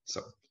well.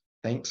 So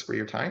thanks for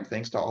your time.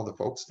 Thanks to all the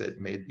folks that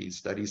made these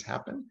studies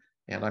happen.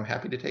 And I'm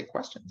happy to take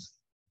questions.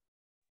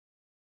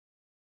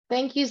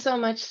 Thank you so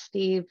much,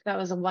 Steve. That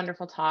was a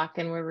wonderful talk,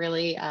 and we're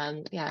really,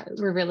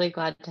 we're really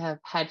glad to have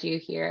had you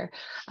here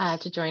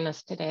to join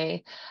us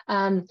today.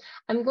 I'm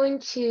going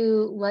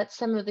to let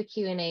some of the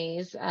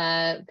Q&As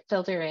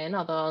filter in,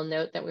 although I'll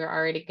note that we're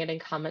already getting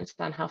comments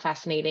on how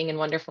fascinating and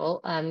wonderful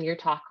your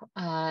talk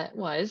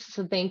was.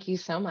 So thank you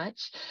so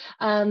much.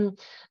 One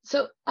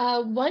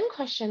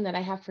question that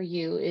I have for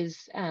you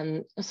is,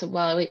 so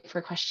while I wait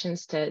for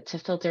questions to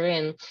filter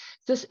in,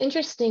 this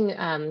interesting,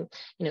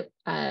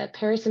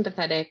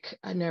 parasympathetic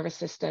nervous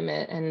system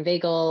and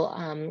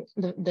vagal,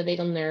 the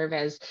vagal nerve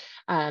as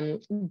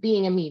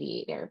being a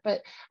mediator.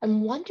 But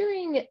I'm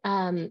wondering,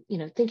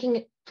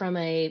 thinking from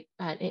an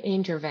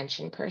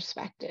intervention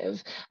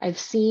perspective, I've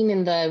seen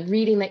in the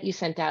reading that you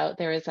sent out,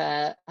 there is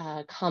a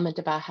comment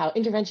about how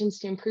interventions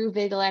to improve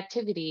vagal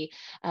activity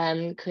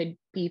could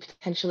be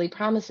potentially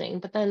promising,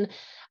 but then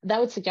that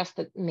would suggest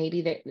that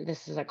maybe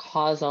this is a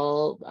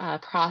causal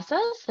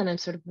process. And I'm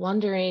sort of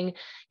wondering,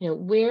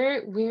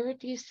 where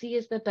do you see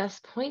is the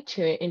best point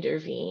to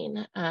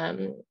intervene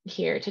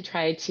here to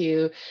try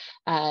to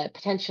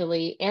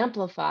potentially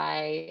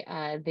amplify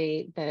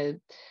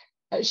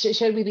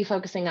should we be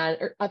focusing on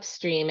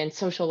upstream and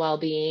social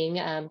well-being,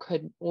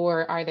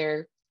 or are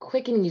there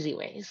quick and easy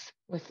ways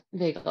with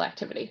vagal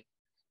activity?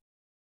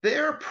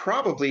 There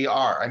probably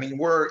are. I mean,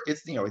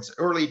 it's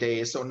early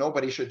days, so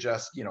nobody should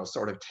just,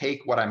 sort of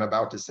take what I'm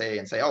about to say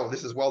and say, oh,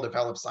 this is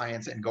well-developed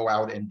science, and go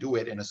out and do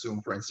it and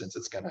assume, for instance,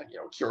 it's going to,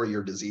 cure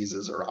your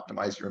diseases or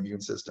optimize your immune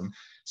system.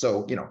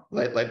 So,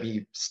 let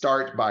me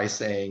start by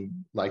saying,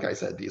 like I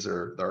said, these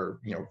are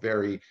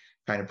very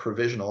kind of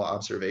provisional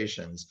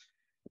observations.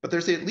 But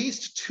there's at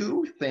least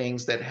two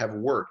things that have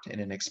worked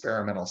in an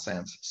experimental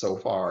sense so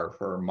far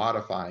for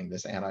modifying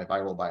this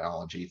antiviral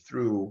biology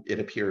through, it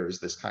appears,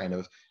 this kind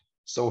of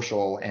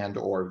social and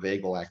or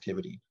vagal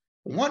activity.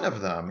 One of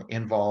them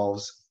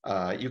involves,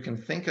 you can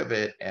think of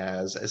it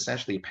as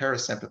essentially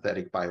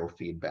parasympathetic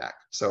biofeedback.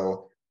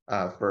 So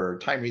for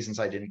time reasons,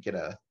 I didn't get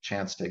a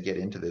chance to get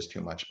into this too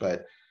much,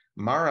 but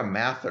Mara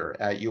Mather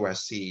at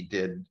USC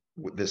did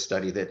this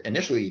study that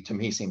initially to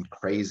me seemed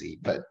crazy,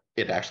 but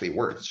it actually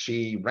worked.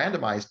 She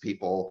randomized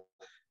people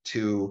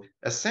to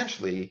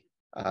essentially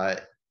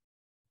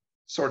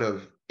sort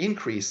of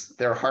increase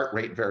their heart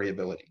rate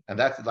variability. And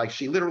that's like,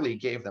 she literally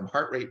gave them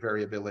heart rate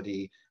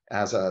variability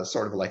as a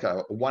sort of like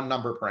a one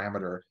number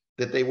parameter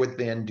that they would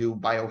then do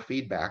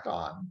biofeedback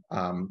on.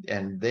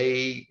 And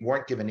they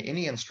weren't given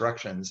any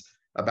instructions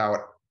about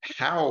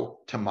how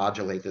to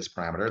modulate this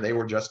parameter. They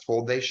were just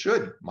told they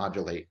should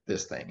modulate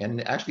this thing.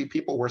 And actually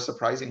people were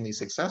surprisingly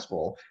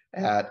successful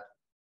at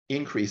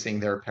increasing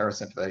their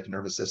parasympathetic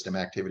nervous system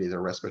activity,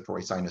 their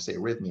respiratory sinus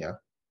arrhythmia.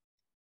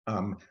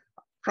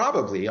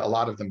 Probably a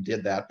lot of them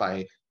did that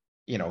by,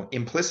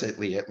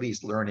 implicitly at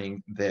least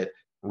learning that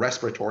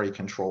respiratory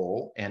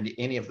control and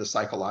any of the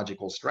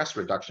psychological stress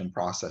reduction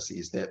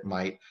processes that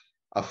might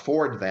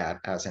afford that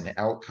as an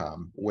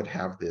outcome would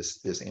have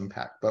this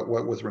impact. But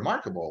what was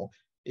remarkable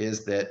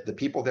is that the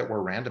people that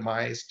were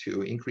randomized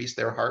to increase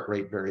their heart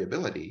rate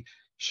variability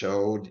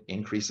showed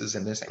increases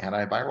in this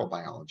antiviral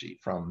biology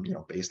from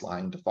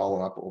baseline to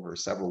follow up over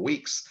several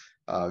weeks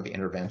of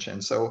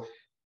intervention. So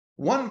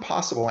one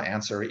possible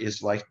answer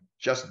is like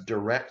just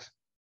direct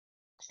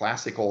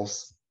classical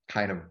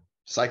kind of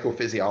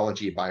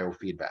psychophysiology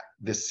biofeedback.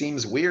 This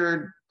seems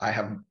weird. I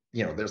have,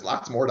 there's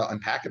lots more to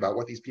unpack about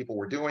what these people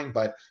were doing,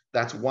 but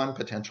that's one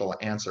potential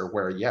answer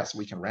where, yes,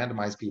 we can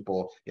randomize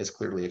people is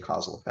clearly a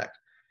causal effect.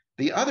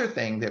 The other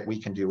thing that we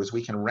can do is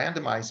we can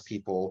randomize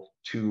people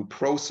to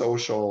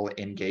pro-social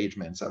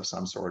engagements of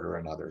some sort or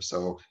another.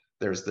 So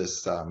there's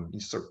this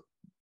sort of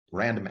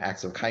random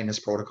acts of kindness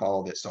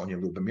protocol that Sonia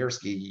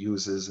Lubomirsky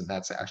uses, and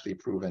that's actually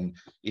proven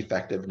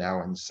effective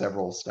now in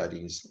several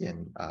studies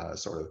in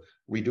sort of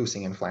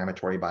reducing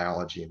inflammatory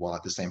biology while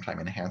at the same time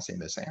enhancing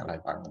this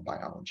antiviral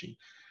biology.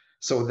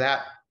 So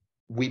that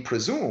we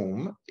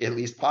presume, at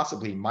least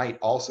possibly, might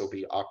also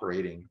be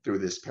operating through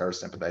this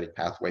parasympathetic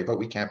pathway, but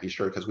we can't be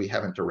sure because we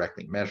haven't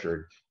directly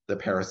measured the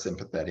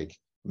parasympathetic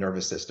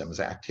nervous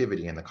system's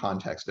activity in the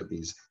context of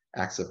these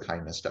acts of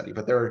kindness study.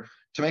 But to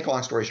make a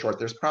long story short,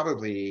 there's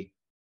probably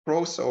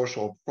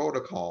pro-social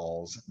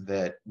protocols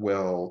that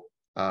will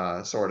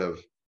sort of,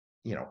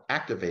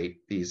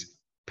 activate these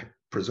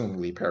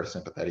presumably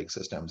parasympathetic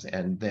systems,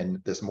 and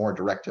then this more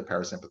direct to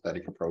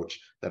parasympathetic approach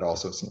that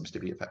also seems to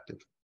be effective.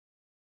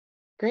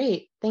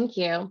 Great, thank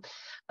you.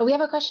 We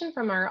have a question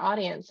from our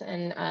audience,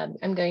 and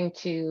I'm going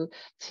to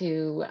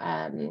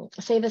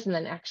say this and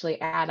then actually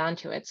add on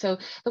to it. So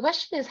the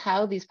question is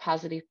how these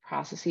positive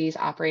processes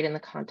operate in the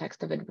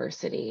context of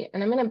adversity.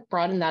 And I'm going to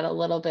broaden that a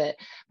little bit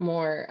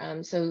more.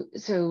 In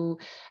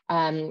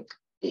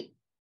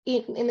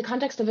the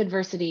context of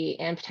adversity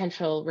and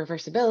potential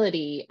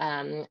reversibility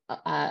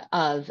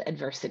of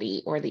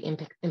adversity, or the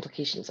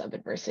implications of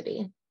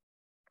adversity.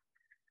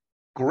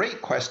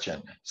 Great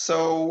question.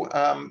 So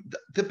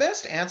the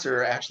best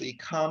answer actually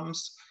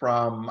comes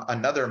from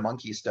another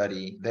monkey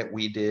study that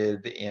we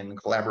did in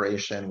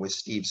collaboration with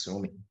Steve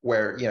Sumi,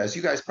 where, as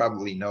you guys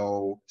probably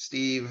know,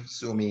 Steve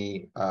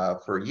Sumi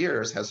for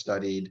years has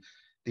studied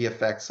the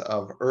effects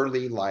of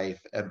early life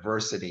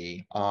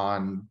adversity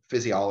on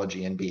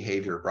physiology and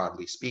behavior,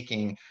 broadly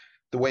speaking.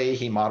 The way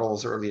he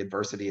models early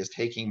adversity is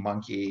taking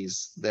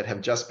monkeys that have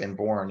just been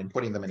born and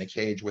putting them in a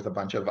cage with a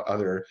bunch of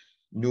other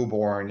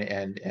newborn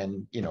and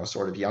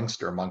sort of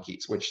youngster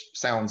monkeys, which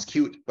sounds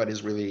cute, but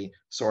is really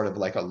sort of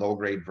like a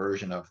low-grade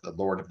version of the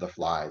Lord of the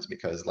Flies,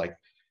 because like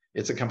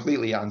it's a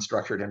completely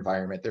unstructured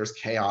environment. There's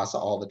chaos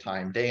all the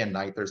time, day and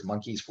night. There's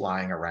monkeys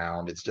flying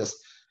around. It's just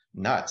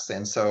nuts.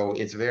 And so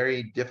it's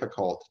very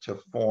difficult to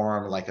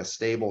form like a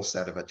stable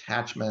set of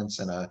attachments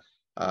and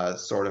a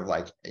sort of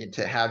like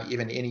to have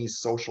even any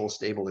social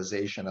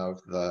stabilization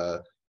of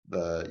the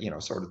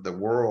sort of the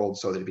world,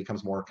 so that it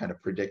becomes more kind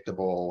of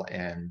predictable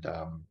and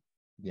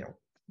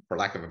for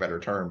lack of a better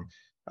term,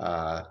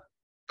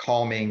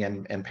 calming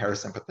and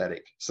parasympathetic.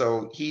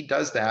 So he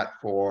does that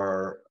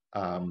for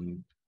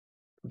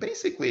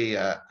basically,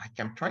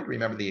 I'm trying to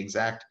remember the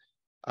exact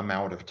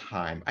amount of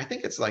time. I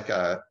think it's like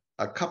a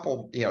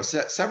couple,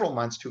 several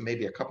months to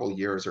maybe a couple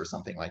years or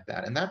something like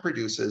that. And that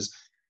produces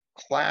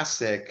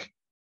classic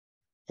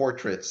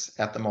portraits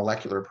at the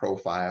molecular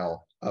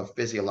profile of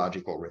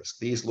physiological risk.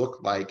 These look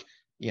like,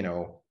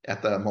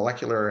 at the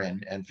molecular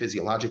and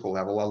physiological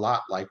level, a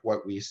lot like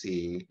what we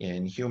see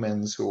in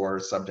humans who are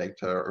subject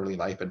to early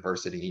life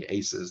adversity,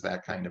 ACEs,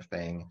 that kind of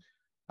thing.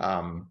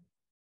 And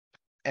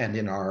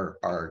in our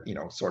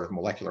sort of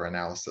molecular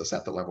analysis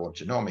at the level of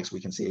genomics, we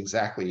can see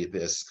exactly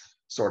this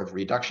sort of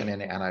reduction in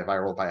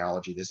antiviral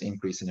biology, this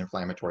increase in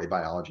inflammatory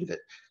biology that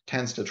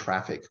tends to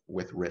traffic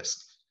with risk.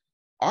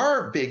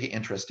 Our big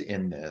interest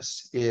in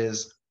this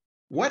is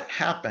what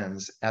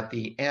happens at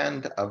the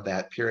end of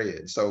that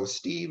period. So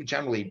Steve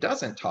generally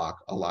doesn't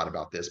talk a lot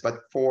about this, but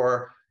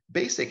for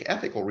basic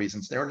ethical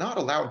reasons, they're not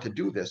allowed to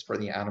do this for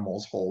the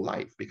animal's whole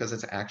life, because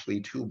it's actually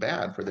too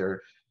bad for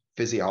their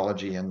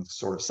physiology and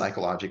sort of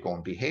psychological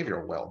and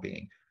behavioral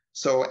well-being.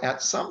 So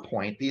at some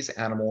point, these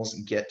animals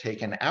get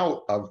taken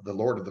out of the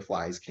Lord of the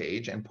Flies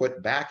cage and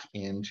put back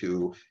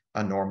into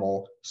a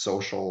normal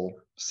social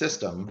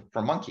system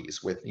for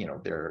monkeys with,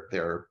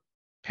 their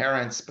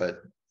parents,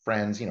 but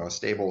friends, a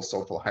stable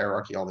social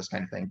hierarchy, all this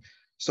kind of thing.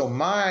 So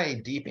my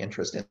deep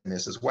interest in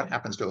this is what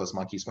happens to those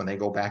monkeys when they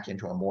go back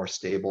into a more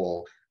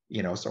stable,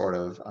 sort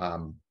of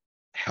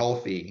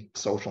healthy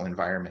social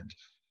environment.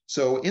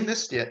 So in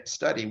this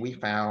study, we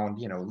found,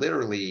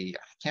 literally, I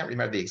can't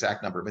remember the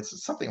exact number, but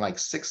it's something like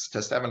 600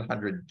 to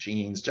 700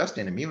 genes just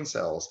in immune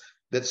cells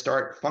that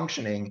start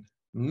functioning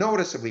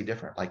noticeably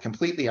different, like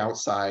completely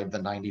outside the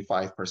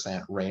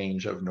 95%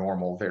 range of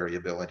normal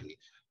variability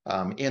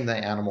in the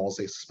animals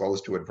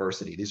exposed to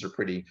adversity. These are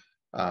pretty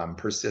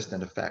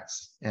persistent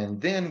effects.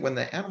 And then when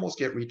the animals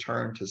get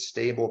returned to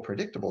stable,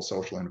 predictable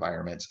social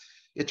environments,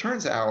 it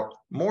turns out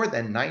more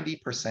than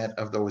 90%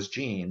 of those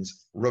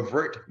genes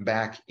revert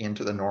back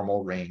into the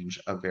normal range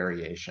of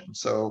variation.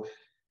 So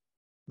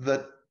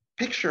the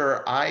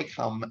picture I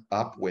come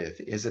up with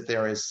is that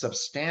there is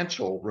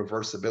substantial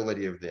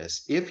reversibility of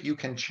this. If you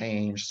can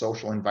change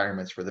social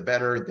environments for the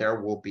better,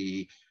 there will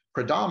be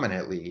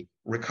predominantly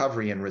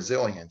recovery and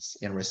resilience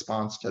in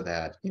response to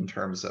that in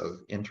terms of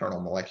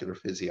internal molecular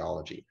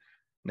physiology.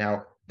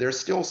 Now, there's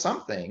still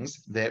some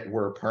things that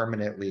were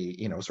permanently,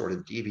 sort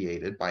of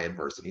deviated by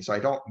adversity. So I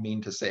don't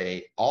mean to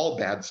say all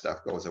bad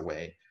stuff goes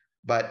away,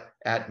 but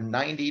at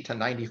 90 to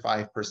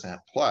 95%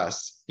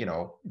 plus,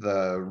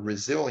 the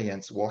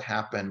resilience will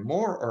happen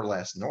more or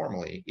less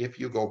normally if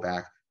you go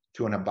back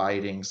to an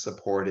abiding,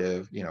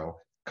 supportive,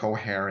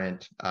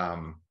 coherent,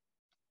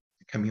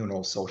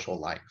 communal social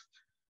life,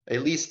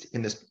 at least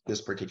in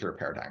this particular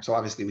paradigm. So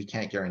obviously we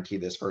can't guarantee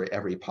this for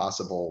every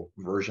possible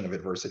version of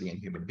adversity in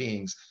human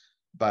beings,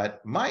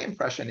 but my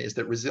impression is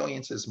that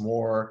resilience is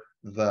more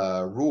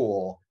the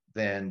rule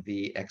than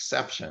the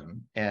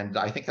exception. And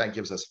I think that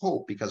gives us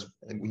hope, because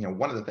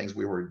one of the things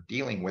we were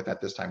dealing with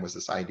at this time was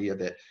this idea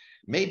that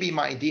maybe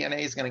my DNA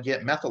is going to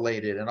get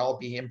methylated and I'll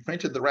be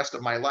imprinted the rest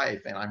of my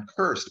life, and I'm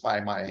cursed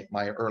by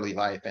my early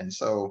life. And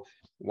so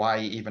why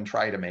even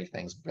try to make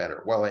things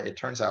better? Well, it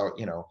turns out,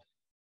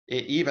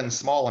 even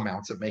small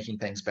amounts of making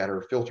things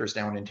better filters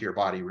down into your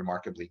body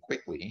remarkably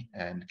quickly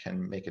and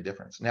can make a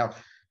difference. Now,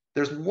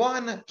 there's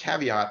one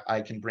caveat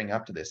I can bring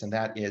up to this, and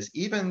that is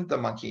even the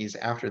monkeys,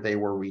 after they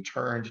were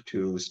returned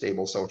to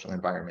stable social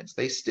environments,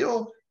 they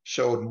still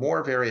showed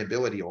more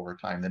variability over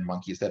time than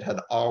monkeys that had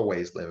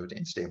always lived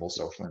in stable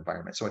social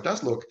environments. So it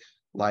does look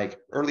like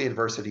early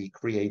adversity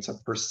creates a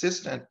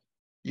persistent,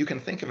 you can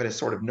think of it as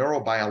sort of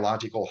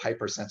neurobiological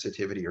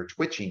hypersensitivity or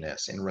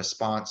twitchiness in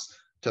response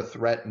to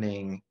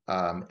threatening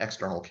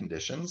external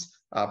conditions,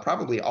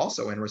 probably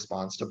also in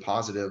response to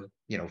positive,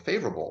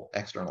 favorable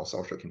external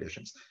social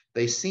conditions.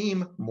 They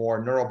seem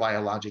more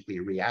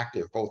neurobiologically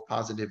reactive, both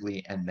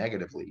positively and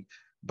negatively,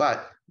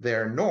 but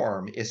their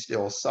norm is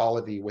still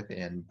solidly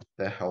within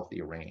the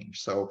healthy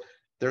range. So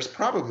there's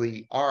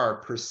probably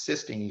are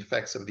persisting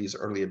effects of these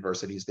early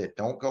adversities that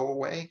don't go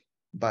away,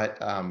 but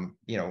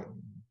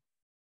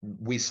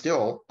we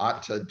still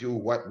ought to do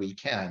what we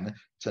can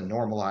to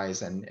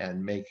normalize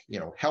and make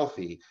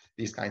healthy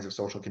these kinds of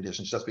social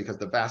conditions, just because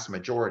the vast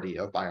majority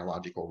of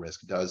biological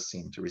risk does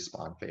seem to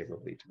respond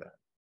favorably to that.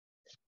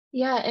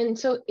 Yeah, and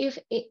so if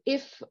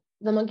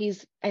the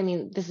monkeys, I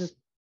mean, this is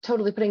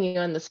totally putting you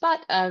on the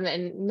spot,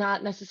 and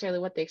not necessarily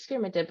what the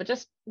experiment did, but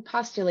just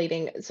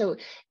postulating. So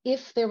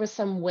if there was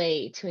some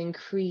way to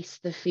increase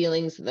the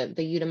feelings, the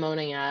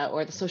eudaimonia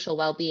or the social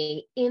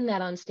well-being in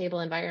that unstable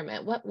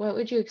environment, what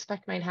would you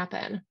expect might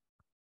happen?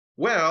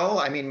 Well,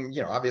 I mean,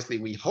 obviously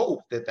we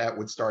hope that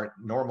would start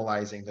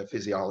normalizing the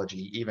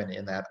physiology even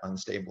in that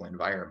unstable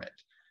environment.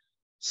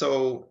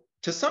 So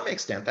to some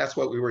extent, that's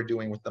what we were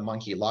doing with the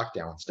monkey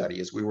lockdown study,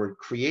 is we were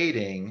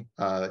creating,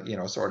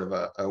 sort of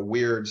a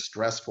weird,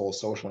 stressful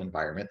social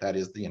environment, that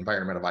is the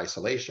environment of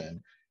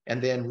isolation,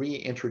 and then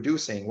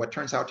reintroducing what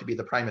turns out to be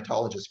the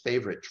primatologist's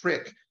favorite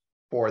trick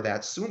for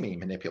that Sumi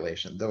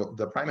manipulation.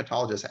 The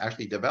primatologist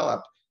actually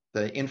developed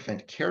the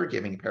infant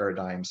caregiving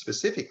paradigm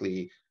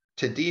specifically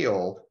to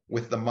deal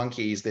with the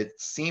monkeys that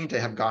seem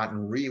to have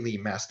gotten really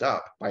messed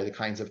up by the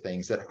kinds of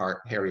things that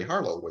Harry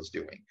Harlow was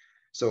doing.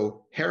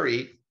 So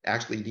Harry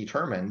actually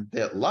determined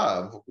that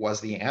love was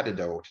the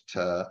antidote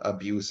to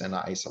abuse and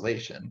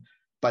isolation,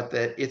 but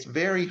that it's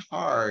very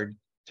hard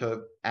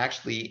to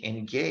actually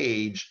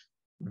engage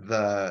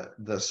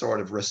the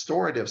sort of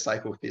restorative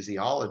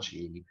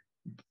psychophysiology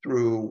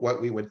through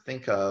what we would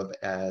think of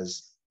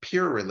as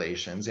peer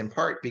relations, in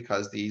part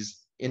because these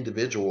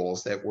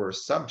individuals that were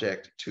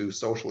subject to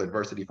social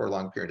adversity for a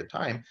long period of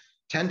time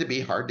tend to be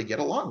hard to get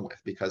along with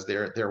because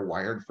they're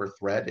wired for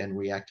threat and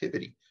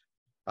reactivity.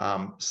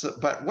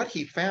 But what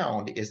he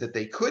found is that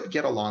they could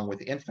get along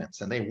with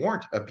infants, and they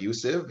weren't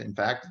abusive. In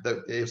fact,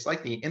 it's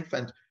like the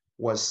infant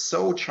was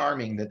so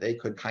charming that they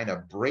could kind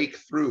of break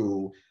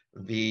through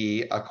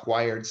the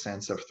acquired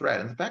sense of threat.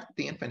 And the fact that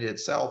the infant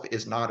itself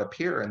is not a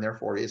peer and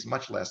therefore is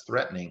much less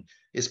threatening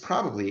is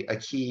probably a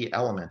key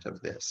element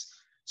of this.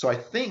 So I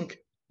think,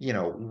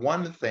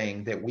 one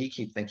thing that we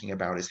keep thinking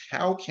about is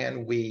how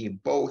can we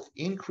both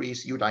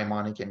increase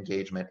eudaimonic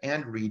engagement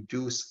and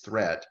reduce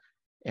threat,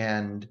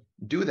 and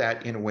do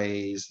that in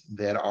ways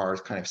that are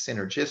kind of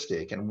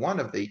synergistic. And one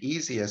of the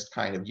easiest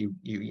kind of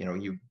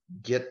you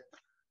get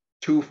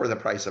two for the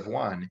price of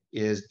one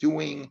is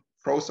doing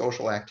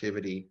pro-social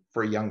activity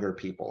for younger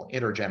people,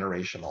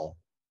 intergenerational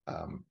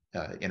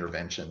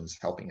interventions,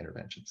 helping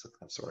interventions of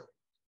that sort.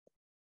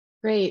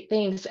 Great,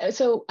 thanks.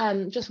 So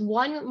just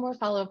one more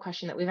follow-up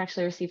question that we've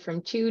actually received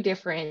from two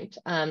different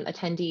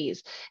attendees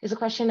is a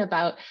question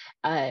about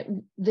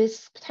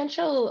this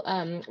potential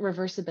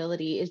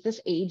reversibility. Is this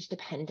age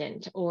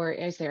dependent, or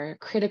is there a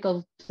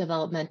critical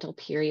developmental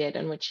period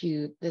in which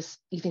you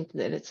think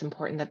that it's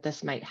important that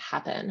this might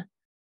happen?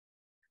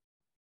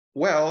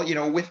 Well,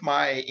 with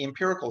my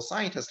empirical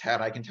scientist hat,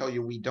 I can tell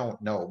you we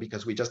don't know,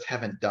 because we just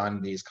haven't done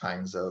these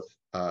kinds of,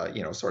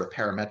 sort of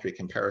parametric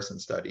comparison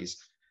studies.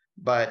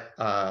 But,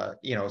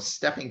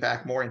 stepping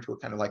back more into a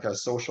kind of like a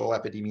social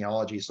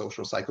epidemiology,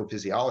 social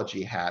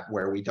psychophysiology hat,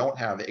 where we don't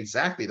have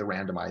exactly the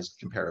randomized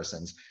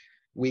comparisons,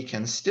 we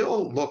can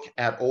still look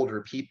at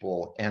older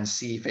people and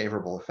see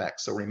favorable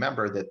effects. So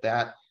remember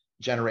that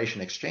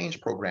generation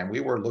exchange program, we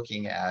were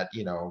looking at,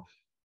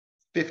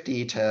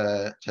 50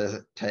 to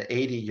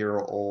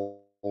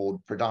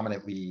 80-year-old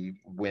predominantly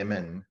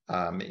women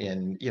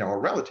in a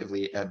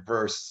relatively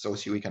adverse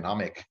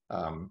socioeconomic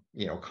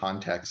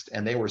context,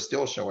 and they were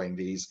still showing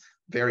these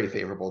very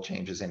favorable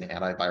changes in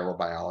antiviral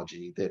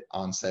biology that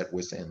onset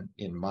was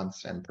in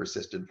months and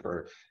persisted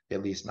for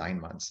at least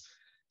 9 months.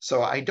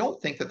 So I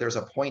don't think that there's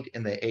a point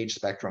in the age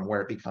spectrum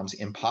where it becomes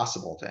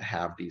impossible to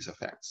have these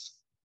effects.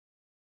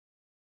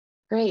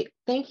 Great.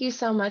 Thank you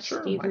so much,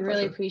 Sure, Steve. We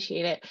really pleasure.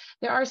 appreciate it.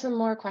 There are some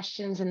more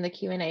questions in the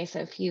Q&A, so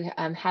if you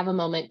have a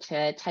moment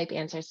to type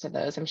answers to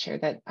those, I'm sure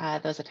that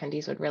those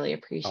attendees would really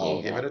appreciate it.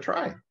 I'll give it a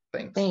try.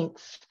 Thanks.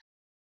 Thanks.